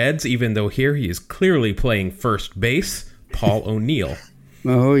the Reds, even though here he is clearly playing first base, Paul O'Neill.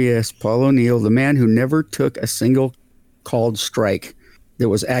 Oh, yes, Paul O'Neill, the man who never took a single called strike that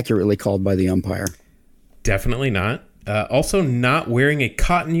was accurately called by the umpire. Definitely not. Also not wearing a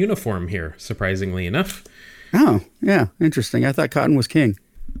cotton uniform here, surprisingly enough. Oh, yeah, interesting. I thought cotton was king.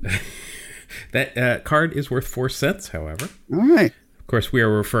 That card is worth 4 cents, however. All right. Of course, we are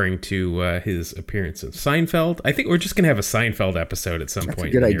referring to his appearance in Seinfeld. I think we're just going to have a Seinfeld episode at some That's point.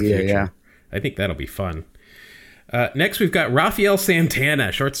 a good in the near idea, future. yeah. I think that'll be fun. Next, we've got Rafael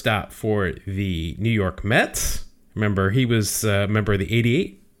Santana, shortstop for the New York Mets. Remember, he was a member of the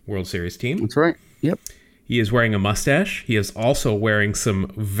 88 World Series team. That's right. Yep. He is wearing a mustache. He is also wearing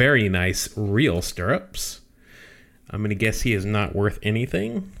some very nice real stirrups. I'm going to guess he is not worth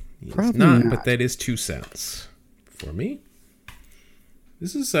anything. He's Probably not, not. but that is 2 cents for me.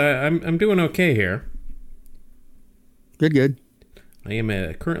 This is I'm doing okay here. Good. I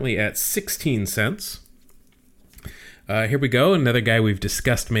am currently at 16 cents. Here we go. Another guy we've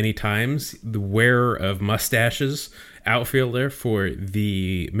discussed many times, the wearer of mustaches, outfielder for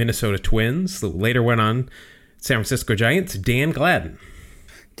the Minnesota Twins, that later went on San Francisco Giants, Dan Gladden.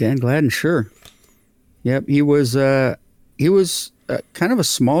 Dan Gladden, sure. Yep, he was kind of a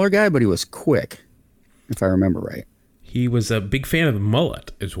smaller guy, but he was quick, if I remember right. He was a big fan of the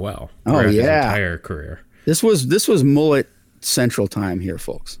mullet as well. Oh, throughout his yeah. entire career. This was mullet central time here,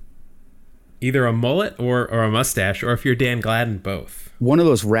 folks. Either a mullet or a mustache, or if you're Dan Gladden, both. One of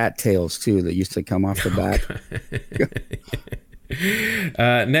those rat tails, too, that used to come off the back.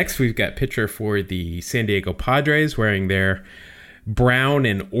 Next, we've got pitcher for the San Diego Padres wearing their brown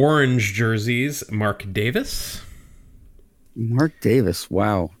and orange jerseys, Mark Davis. Mark Davis,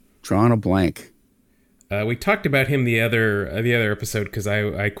 wow. Drawing a blank. We talked about him the other episode because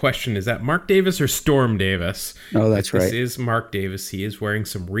I questioned, is that Mark Davis or Storm Davis? Oh, that's This right. is Mark Davis. He is wearing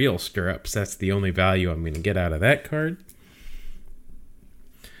some real stirrups. That's the only value I'm going to get out of that card.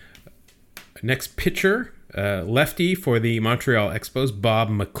 Next pitcher, lefty for the Montreal Expos, Bob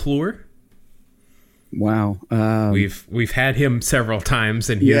McClure. Wow. We've had him several times,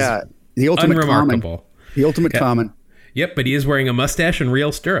 and he is the ultimate unremarkable. common. The ultimate common. Yep, but he is wearing a mustache and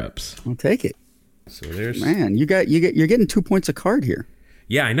real stirrups. I'll take it. So there's Man, you're getting 2 points a card here.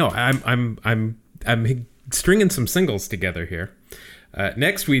 Yeah, I know. I'm stringing some singles together here.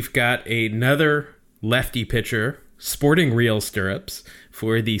 Next, we've got another lefty pitcher sporting real stirrups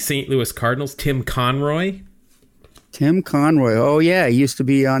for the St. Louis Cardinals, Tim Conroy. Tim Conroy. Oh, yeah. He used to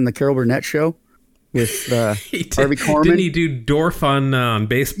be on the Carol Burnett show with Harvey Korman. Didn't he do Dorf on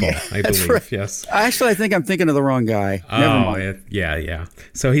baseball, I believe? Right. Yes. Actually, I think I'm thinking of the wrong guy. Never mind. Yeah.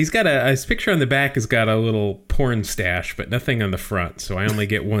 So he's got his picture on the back has got a little porn stash, but nothing on the front. So I only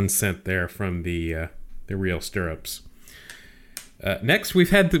get 1 cent there from the real stirrups. Next, we've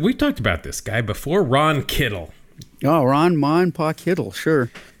talked about this guy before, Ron Kittle. Oh, Ron Ma Pa Kittle,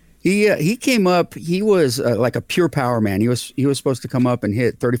 sure. He came up. He was like a pure power man. He was supposed to come up and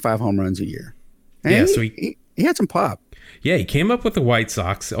hit 35 home runs a year. And Yeah, so he had some pop. Yeah, he came up with the White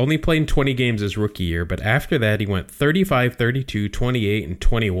Sox, only played in 20 games his rookie year, but after that he went 35, 32, 28, and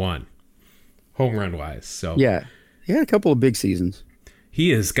 21 home run wise. So yeah, he had a couple of big seasons.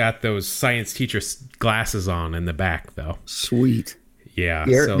 He has got those science teacher glasses on in the back, though. Sweet. Yeah.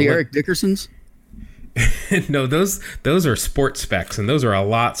 The Eric Dickersons? No, those are sports specs, and those are a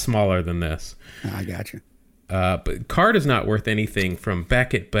lot smaller than this. I got you. But card is not worth anything from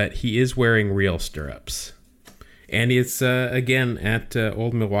Beckett, but he is wearing real stirrups. And it's, again, at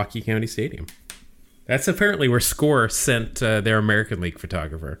Old Milwaukee County Stadium. That's apparently where Score sent their American League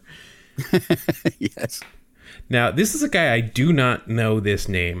photographer. Yes. Now, this is a guy I do not know this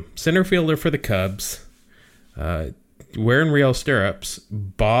name. Center fielder for the Cubs. Wearing real stirrups.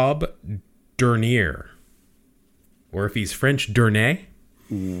 Bob Dernier. Or if he's French, Durnay.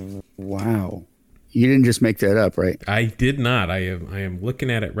 Wow. You didn't just make that up, right? I did not. I am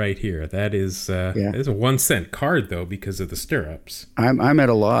looking at it right here. That is that is a 1 cent card, though, because of the stirrups. I'm at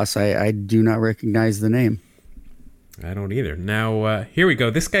a loss. I do not recognize the name. I don't either. Now, here we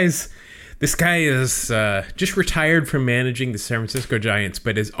go. This guy is just retired from managing the San Francisco Giants,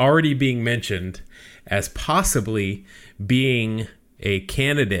 but is already being mentioned as possibly being a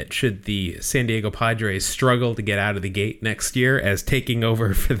candidate should the San Diego Padres struggle to get out of the gate next year as taking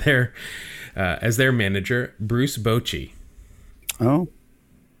over for their as their manager, Bruce Bochy. Oh,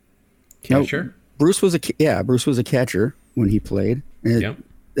 catcher. No, Bruce was a catcher when he played. Yep.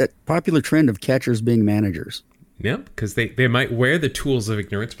 That popular trend of catchers being managers. Yep, because they might wear the tools of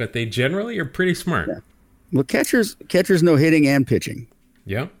ignorance, but they generally are pretty smart. Yeah. Well, catchers know hitting and pitching.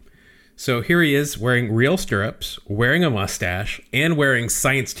 Yep. So here he is wearing real stirrups, wearing a mustache, and wearing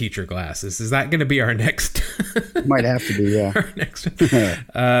science teacher glasses. Is that going to be our next? Might have to be, yeah. Our next one.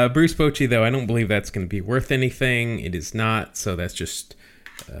 Bruce Bochy, though, I don't believe that's going to be worth anything. It is not. So that's just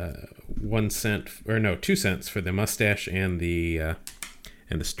 1 cent, or no, 2 cents for the mustache and the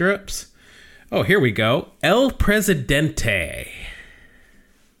stirrups. Oh, here we go. El Presidente.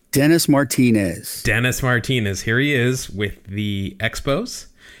 Dennis Martinez. Here he is with the Expos.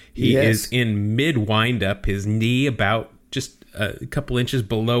 He Yes. is in mid windup, his knee about just a couple inches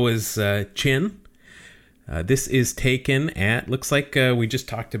below his chin. This is taken at, looks like we just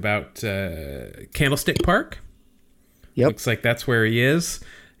talked about Candlestick Park. Yep. Looks like that's where he is.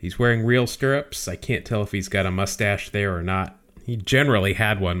 He's wearing real stirrups. I can't tell if he's got a mustache there or not. He generally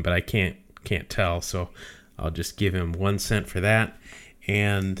had one, but I can't tell. So I'll just give him 1 cent for that.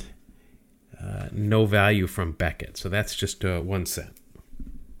 And no value from Beckett. So that's just 1 cent.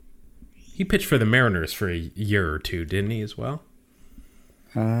 He pitched for the Mariners for a year or two, didn't he, as well?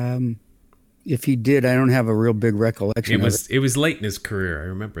 If he did, I don't have a real big recollection. It was late in his career. I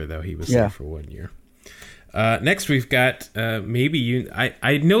remember, though, he was there for 1 year. Next, we've got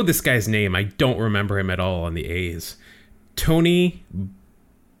I know this guy's name. I don't remember him at all on the A's. Tony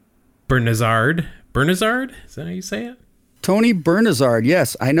Bernazard. Bernazard? Is that how you say it? Tony Bernazard.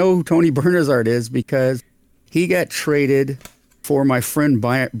 Yes, I know who Tony Bernazard is because he got traded for my friend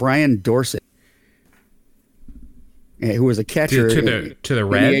Brian Dorsett, who was a catcher to the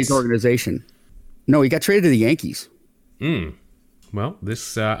Reds in the A's organization. No, he got traded to the Yankees. Well,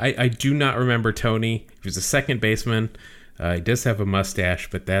 this I do not remember Tony. He was a second baseman. He does have a mustache,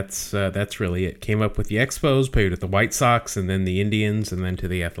 but that's really it. Came up with the Expos, played with the White Sox, and then the Indians, and then to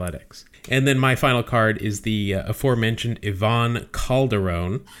the Athletics. And then my final card is the aforementioned Ivan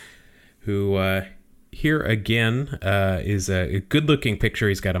Calderon, who here again is a good-looking picture.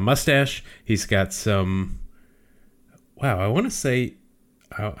 He's got a mustache. He's got some... Wow, I want to say...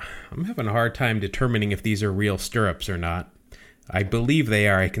 I'm having a hard time determining if these are real stirrups or not. I believe they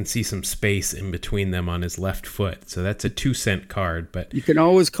are. I can see some space in between them on his left foot. So that's a 2 cent card. But you can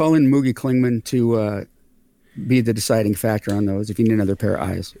always call in Moogie Klingman to be the deciding factor on those if you need another pair of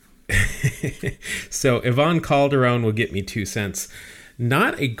eyes. So Ivan Calderon will get me 2 cents.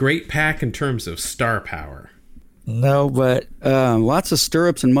 Not a great pack in terms of star power. No, but lots of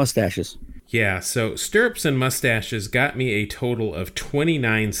stirrups and mustaches. Yeah, so stirrups and mustaches got me a total of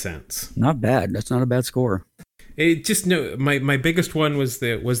 29 cents. Not bad. That's not a bad score. It just my biggest one was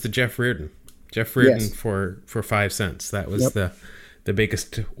the Jeff Reardon. Jeff Reardon Yes. for 5 cents. That was Yep. the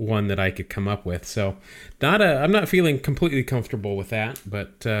biggest one that I could come up with. So I'm not feeling completely comfortable with that,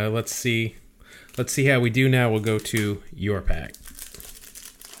 but let's see how we do now. We'll go to your pack.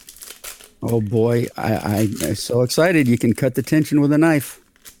 Oh boy, I'm so excited. You can cut the tension with a knife.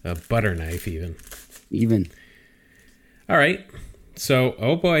 A butter knife even. Even. All right. So,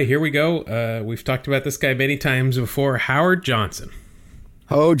 oh boy, here we go. We've talked about this guy many times before. Howard Johnson.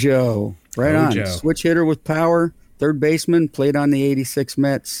 Hojo. Right Hojo. on. Switch hitter with power. Third baseman. Played on the 86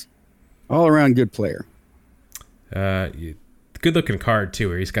 Mets. All around good player. Good looking card too,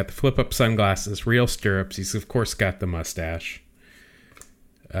 where he's got the flip up sunglasses, real stirrups. He's of course got the mustache.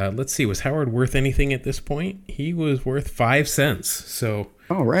 Let's see, was Howard worth anything at this point? He was worth 5 cents. So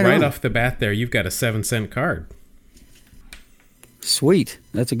right on. off the bat there, you've got a 7-cent card. Sweet.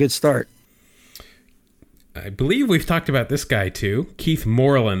 That's a good start. I believe we've talked about this guy too. Keith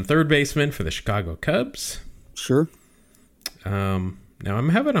Moreland, third baseman for the Chicago Cubs. Sure. Now I'm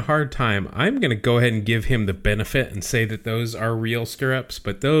having a hard time. I'm going to go ahead and give him the benefit and say that those are real stirrups,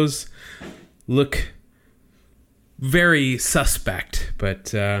 but those look very suspect.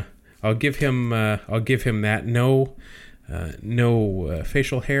 But I'll give him that. No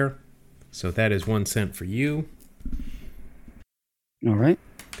facial hair. So that is 1 cent for you. All right.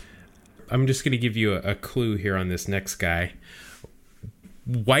 I'm just going to give you a clue here on this next guy.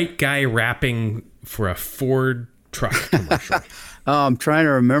 White guy rapping for a Ford truck commercial. I'm trying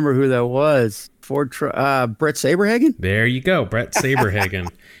to remember who that was. Brett Saberhagen? There you go, Brett Saberhagen.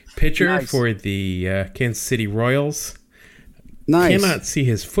 Pitcher Nice. for the Kansas City Royals. Nice. Cannot see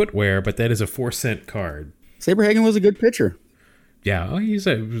his footwear, but that is a 4-cent card. Saberhagen was a good pitcher. Yeah,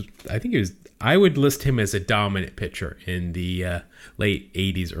 I would list him as a dominant pitcher in the late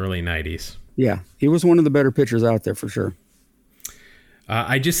 80s, early 90s. Yeah, he was one of the better pitchers out there for sure.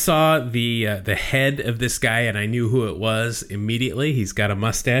 I just saw the head of this guy, and I knew who it was immediately. He's got a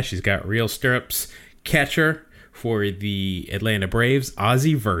mustache. He's got real stirrups. Catcher for the Atlanta Braves,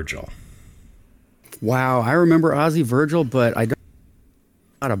 Ozzie Virgil. Wow, I remember Ozzie Virgil, but I don't know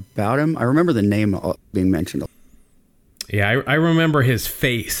a lot about him. I remember the name being mentioned. Yeah, I remember his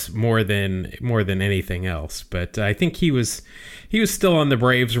face more than anything else. But I think he was still on the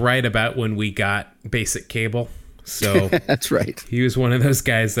Braves right about when we got basic cable. So That's right. he was one of those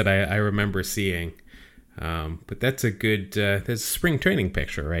guys that I remember seeing. But that's that's a spring training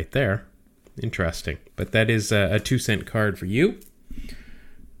picture right there. Interesting. But that is a 2-cent card for you.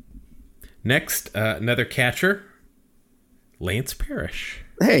 Next, another catcher, Lance Parrish.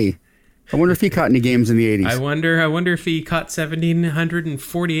 Hey, I wonder if he caught any games in the 80s. I wonder if he caught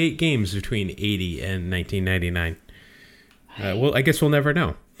 1,748 games between 80 and 1999. Well, I guess we'll never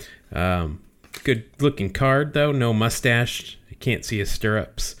know. Good looking card though, no mustache. I can't see his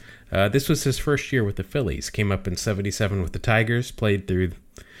stirrups. This was his first year with the Phillies. Came up in '77 with the Tigers. Played through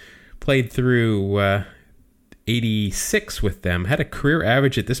 86 with them. Had a career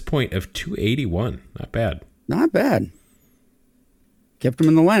average at this point of 281. Not bad. Not bad. Kept him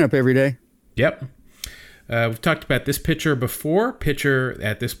in the lineup every day. Yep. We've talked about this pitcher before. Pitcher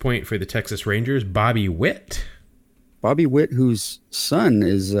at this point for the Texas Rangers, Bobby Witt. Bobby Witt, whose son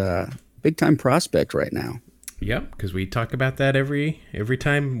is a big-time prospect right now. Yep, because we talk about that every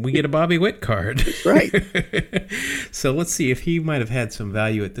time we get a Bobby Witt card. Right. So let's see if he might have had some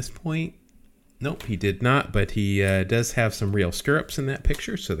value at this point. Nope, he did not, but he does have some real stirrups in that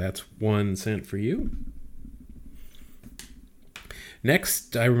picture, so that's 1 cent for you.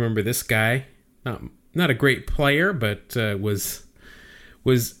 Next, I remember this guy. Not a great player, but was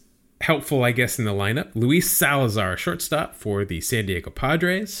helpful, I guess, in the lineup. Luis Salazar, shortstop for the San Diego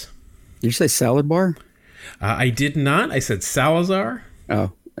Padres. Did you say salad bar? I did not. I said Salazar.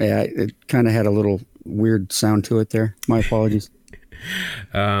 Oh, yeah, it kind of had a little weird sound to it there. My apologies.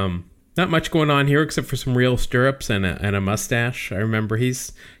 Not much going on here except for some real stirrups and a mustache. I remember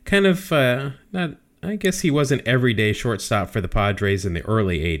he's kind of not. I guess he was an everyday shortstop for the Padres in the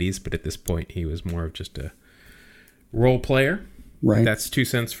early 80s, but at this point he was more of just a role player. Right. That's 2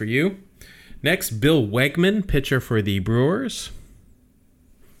 cents for you. Next, Bill Wegman, pitcher for the Brewers.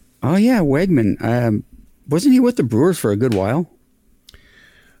 Oh, yeah, Wegman. Wasn't he with the Brewers for a good while?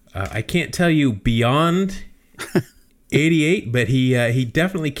 I can't tell you beyond 88, but he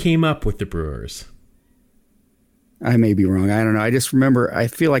definitely came up with the Brewers. I may be wrong. I don't know. I just remember. I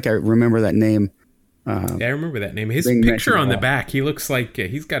feel like I remember that name. Yeah, I remember that name. His being picture mentioned on a the lot. back, he looks like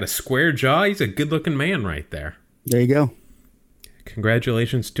he's got a square jaw. He's a good-looking man right there. There you go.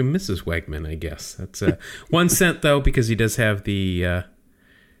 Congratulations to Mrs. Wegman, I guess. That's 1 cent, though, because he does have the...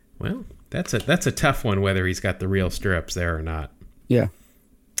 well, that's a tough one, whether he's got the real stirrups there or not. Yeah.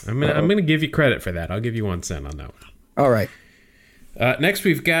 I'm gonna give you credit for that. I'll give you 1 cent on that one. All right. Next,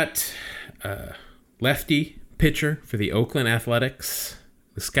 we've got lefty pitcher for the Oakland Athletics.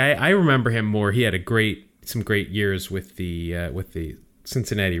 This guy, I remember him more. He had some great years with the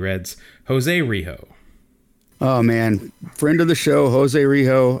Cincinnati Reds. Jose Rijo. Oh, man. Friend of the show, Jose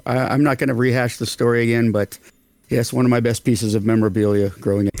Rijo. I'm not going to rehash the story again, but yes, one of my best pieces of memorabilia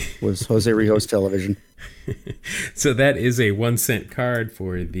growing up was Jose Rijo's television. So that is a 1 cent card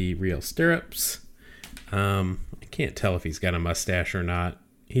for the Real Stirrups. I can't tell if he's got a mustache or not.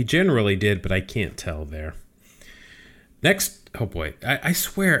 He generally did, but I can't tell there. Next, oh boy, I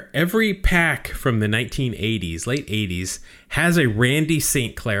swear every pack from the 1980s, late 80s, has a Randy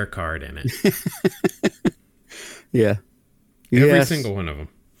St. Clair card in it. Yeah. Every single one of them.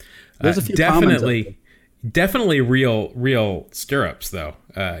 There's a few definitely real stirrups though.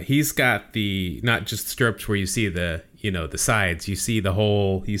 He's got the not just stirrups where you see the sides. You see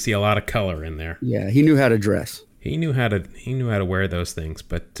a lot of color in there. Yeah, he knew how to dress. He knew how to wear those things.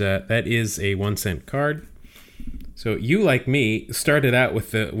 But that is a 1 cent card. So you, like me, started out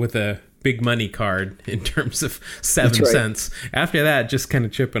with a big money card in terms of 7 cents. After that, just kind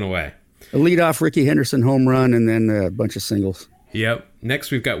of chipping away. A leadoff Ricky Henderson home run and then a bunch of singles. Yep.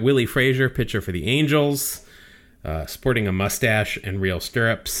 Next, we've got Willie Frazier, pitcher for the Angels, sporting a mustache and real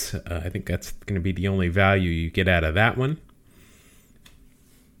stirrups. I think that's going to be the only value you get out of that one.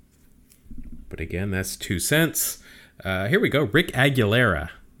 But again, that's 2 cents. Here we go. Rick Aguilera.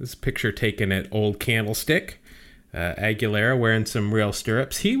 This picture taken at Old Candlestick. Aguilera wearing some real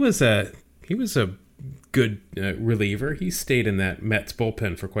stirrups. He was a good reliever. He stayed in that Mets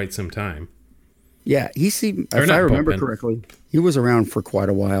bullpen for quite some time. Yeah, if I remember correctly, he was around for quite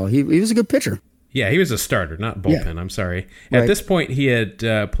a while. He was a good pitcher. Yeah, he was a starter, not bullpen. Yeah. I'm sorry. At this point, he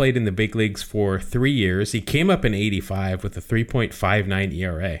had played in the big leagues for 3 years. He came up in '85 with a 3.59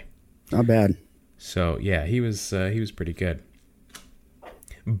 ERA. Not bad. So yeah, he was pretty good.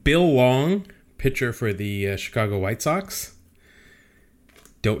 Bill Long, pitcher for the Chicago White Sox.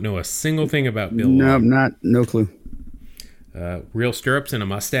 Don't know a single thing about Bill Long. No clue. Real stirrups and a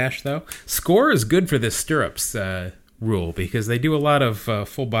mustache, though. Score is good for this stirrups rule because they do a lot of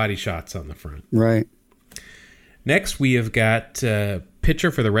full body shots on the front. Right. Next, we have got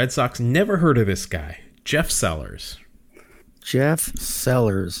pitcher for the Red Sox. Never heard of this guy. Jeff Sellers. Jeff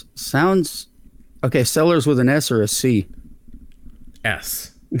Sellers. Sounds... Okay, Sellers with an S or a C?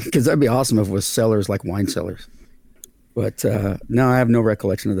 S. Because that'd be awesome if it was Sellers like wine cellars. But no, I have no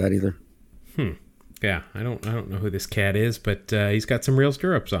recollection of that either. Yeah, I don't know who this cat is, but he's got some real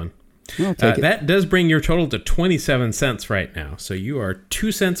stirrups on. I'll take it. That does bring your total to 27 cents right now. So you are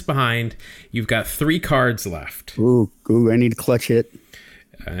 2 cents behind. You've got 3 cards left. Ooh, I need a clutch hit.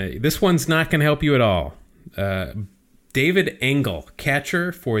 This one's not going to help you at all. David Engel,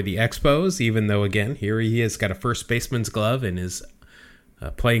 catcher for the Expos, even though, again, here he has got a first baseman's glove and is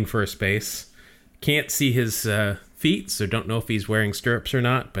playing first base. Can't see his feet, so don't know if he's wearing stirrups or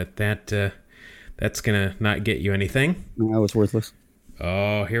not, but that's going to not get you anything. No, that was worthless.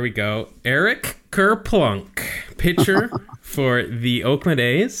 Oh, here we go. Eric Kerplunk, pitcher for the Oakland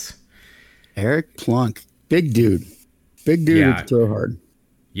A's. Eric Plunk. Big dude. Big dude who can throw hard.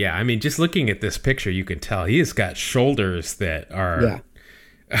 Yeah, I mean, just looking at this picture, you can tell he has got shoulders that are... Yeah.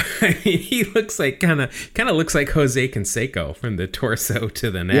 I mean, he looks like kind of looks like Jose Canseco from the torso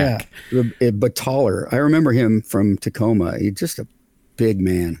to the neck. Yeah, but taller. I remember him from Tacoma. He's just a big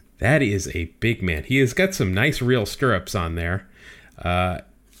man. That is a big man. He has got some nice real stirrups on there. I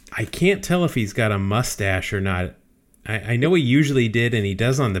can't tell if he's got a mustache or not. I know he usually did, and he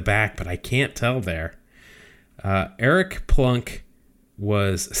does on the back, but I can't tell there. Eric Plunk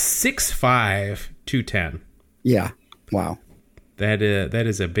was 6'5", 210. Yeah. Wow. That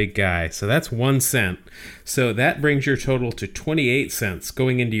is a big guy. So that's 1 cent. So that brings your total to 28 cents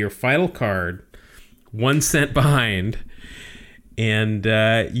going into your final card, 1 cent behind. And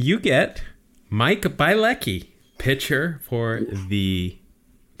you get Mike Bielecki, pitcher for the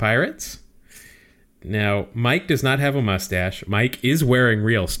Pirates. Now, Mike does not have a mustache. Mike is wearing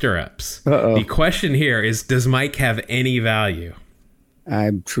real stirrups. Uh-oh. The question here is, does Mike have any value?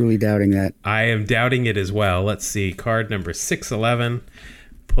 I'm truly doubting that. I am doubting it as well. Let's see. Card number 611.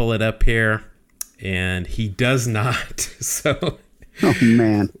 Pull it up here. And he does not. So, oh,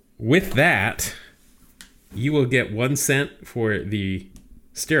 man. With that, you will get 1 cent for the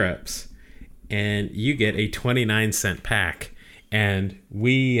stirrups. And you get a 29-cent pack. And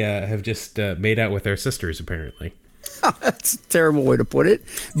we have just made out with our sisters, apparently. Oh, that's a terrible way to put it.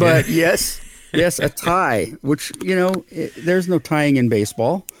 But yes. Yes, a tie, which, there's no tying in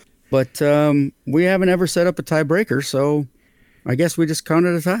baseball. But we haven't ever set up a tiebreaker, so I guess we just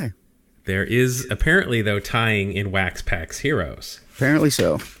counted a tie. There is apparently, though, tying in Wax Packs Heroes. Apparently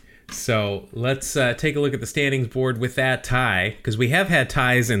so. So let's take a look at the standings board with that tie, because we have had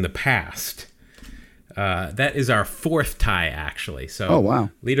ties in the past. That is our fourth tie, actually. So oh, wow.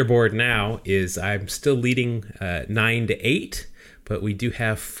 Leaderboard now is I'm still leading 9-8, but we do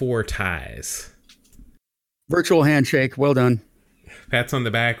have 4 ties. Virtual handshake. Well done. Pats on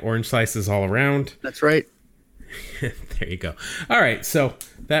the back, orange slices all around. That's right. There you go. All right, so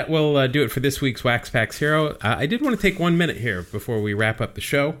that will do it for this week's Wax Packs Hero. I did want to take 1 minute here before we wrap up the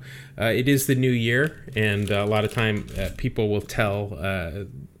show. It is the new year, and a lot of time people will tell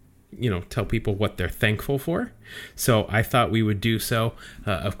people what they're thankful for. So I thought we would do so.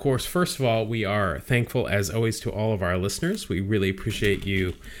 Of course, first of all, we are thankful, as always, to all of our listeners. We really appreciate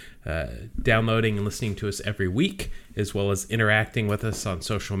you downloading and listening to us every week, as well as interacting with us on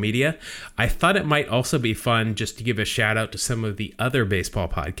social media. I thought it might also be fun just to give a shout out to some of the other baseball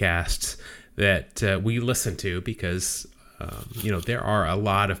podcasts that we listen to, because there are a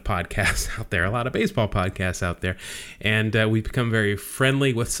lot of podcasts out there, a lot of baseball podcasts out there, and we've become very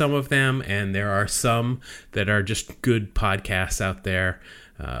friendly with some of them, and there are some that are just good podcasts out there,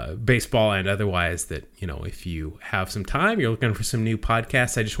 baseball and otherwise, that, if you have some time, you're looking for some new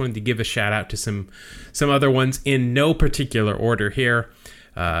podcasts. I just wanted to give a shout out to some other ones in no particular order here.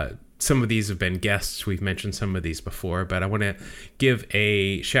 Some of these have been guests. We've mentioned some of these before, but I want to give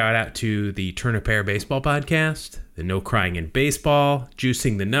a shout out to the Turn a Pair Baseball Podcast, the No Crying in Baseball,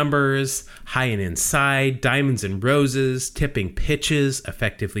 Juicing the Numbers, High and Inside, Diamonds and Roses, Tipping Pitches,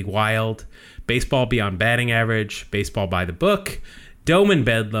 Effectively Wild, Baseball Beyond Batting Average, Baseball by the Book, Dome and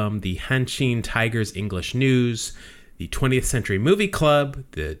Bedlam, the Hanshin Tigers English News, the 20th Century Movie Club,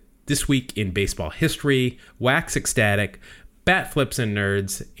 the This Week in Baseball History, Wax Ecstatic, Bat Flips and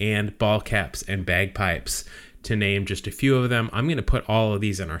Nerds, and Ball Caps and Bagpipes, to name just a few of them. I'm going to put all of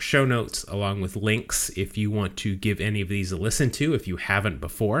these in our show notes, along with links if you want to give any of these a listen to if you haven't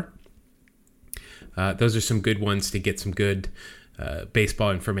before. Those are some good ones to get some good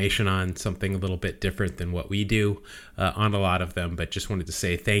baseball information on, something a little bit different than what we do on a lot of them. But just wanted to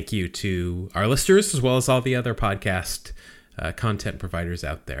say thank you to our listeners, as well as all the other podcast content providers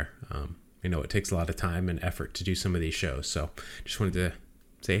out there. I know it takes a lot of time and effort to do some of these shows, so just wanted to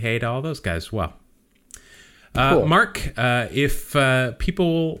say hey to all those guys as well. Cool. Mark, if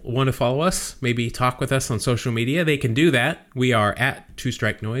people want to follow us, maybe talk with us on social media, they can do that. We are at Two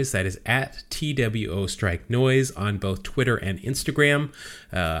Strike Noise. That is at TWO Strike Noise on both Twitter and Instagram.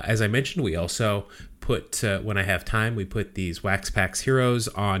 As I mentioned, we also put, when I have time, we put these Wax Packs Heroes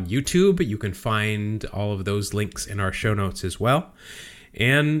on YouTube. You can find all of those links in our show notes as well.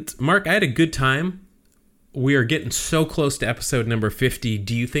 And Mark, I had a good time. We are getting so close to episode number 50.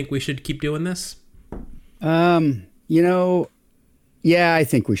 Do you think we should keep doing this? Yeah, I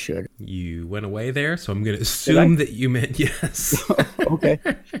think we should. You went away there, so I'm going to assume that you meant yes. Okay.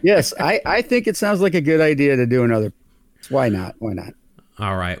 Yes, I think it sounds like a good idea to do another. Why not?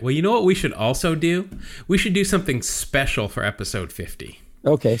 All right. Well, you know what we should also do? We should do something special for episode 50.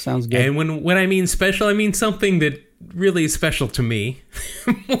 Okay, sounds good. And when I mean special, I mean something that really is special to me,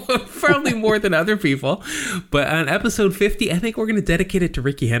 probably more than other people. But on episode 50, I think we're going to dedicate it to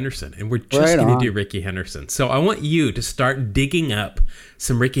Rickey Henderson, and we're just going to do Rickey Henderson. So I want you to start digging up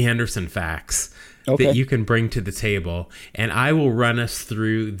some Rickey Henderson facts that you can bring to the table, and I will run us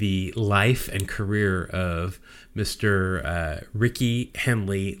through the life and career of Mr. Rickey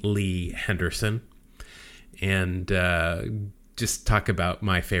Henley Lee Henderson, and just talk about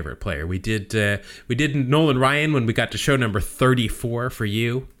my favorite player. We did Nolan Ryan when we got to show number 34 for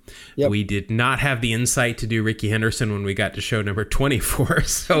you. Yep. We did not have the insight to do Rickey Henderson when we got to show number 24.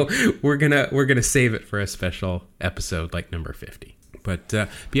 So we're gonna save it for a special episode like number 50. But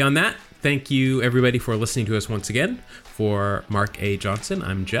beyond that, thank you everybody for listening to us once again. For Mark A. Johnson,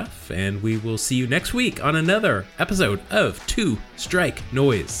 I'm Jeff, and we will see you next week on another episode of Two Strike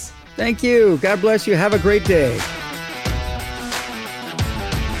Noise. Thank you. God bless you. Have a great day.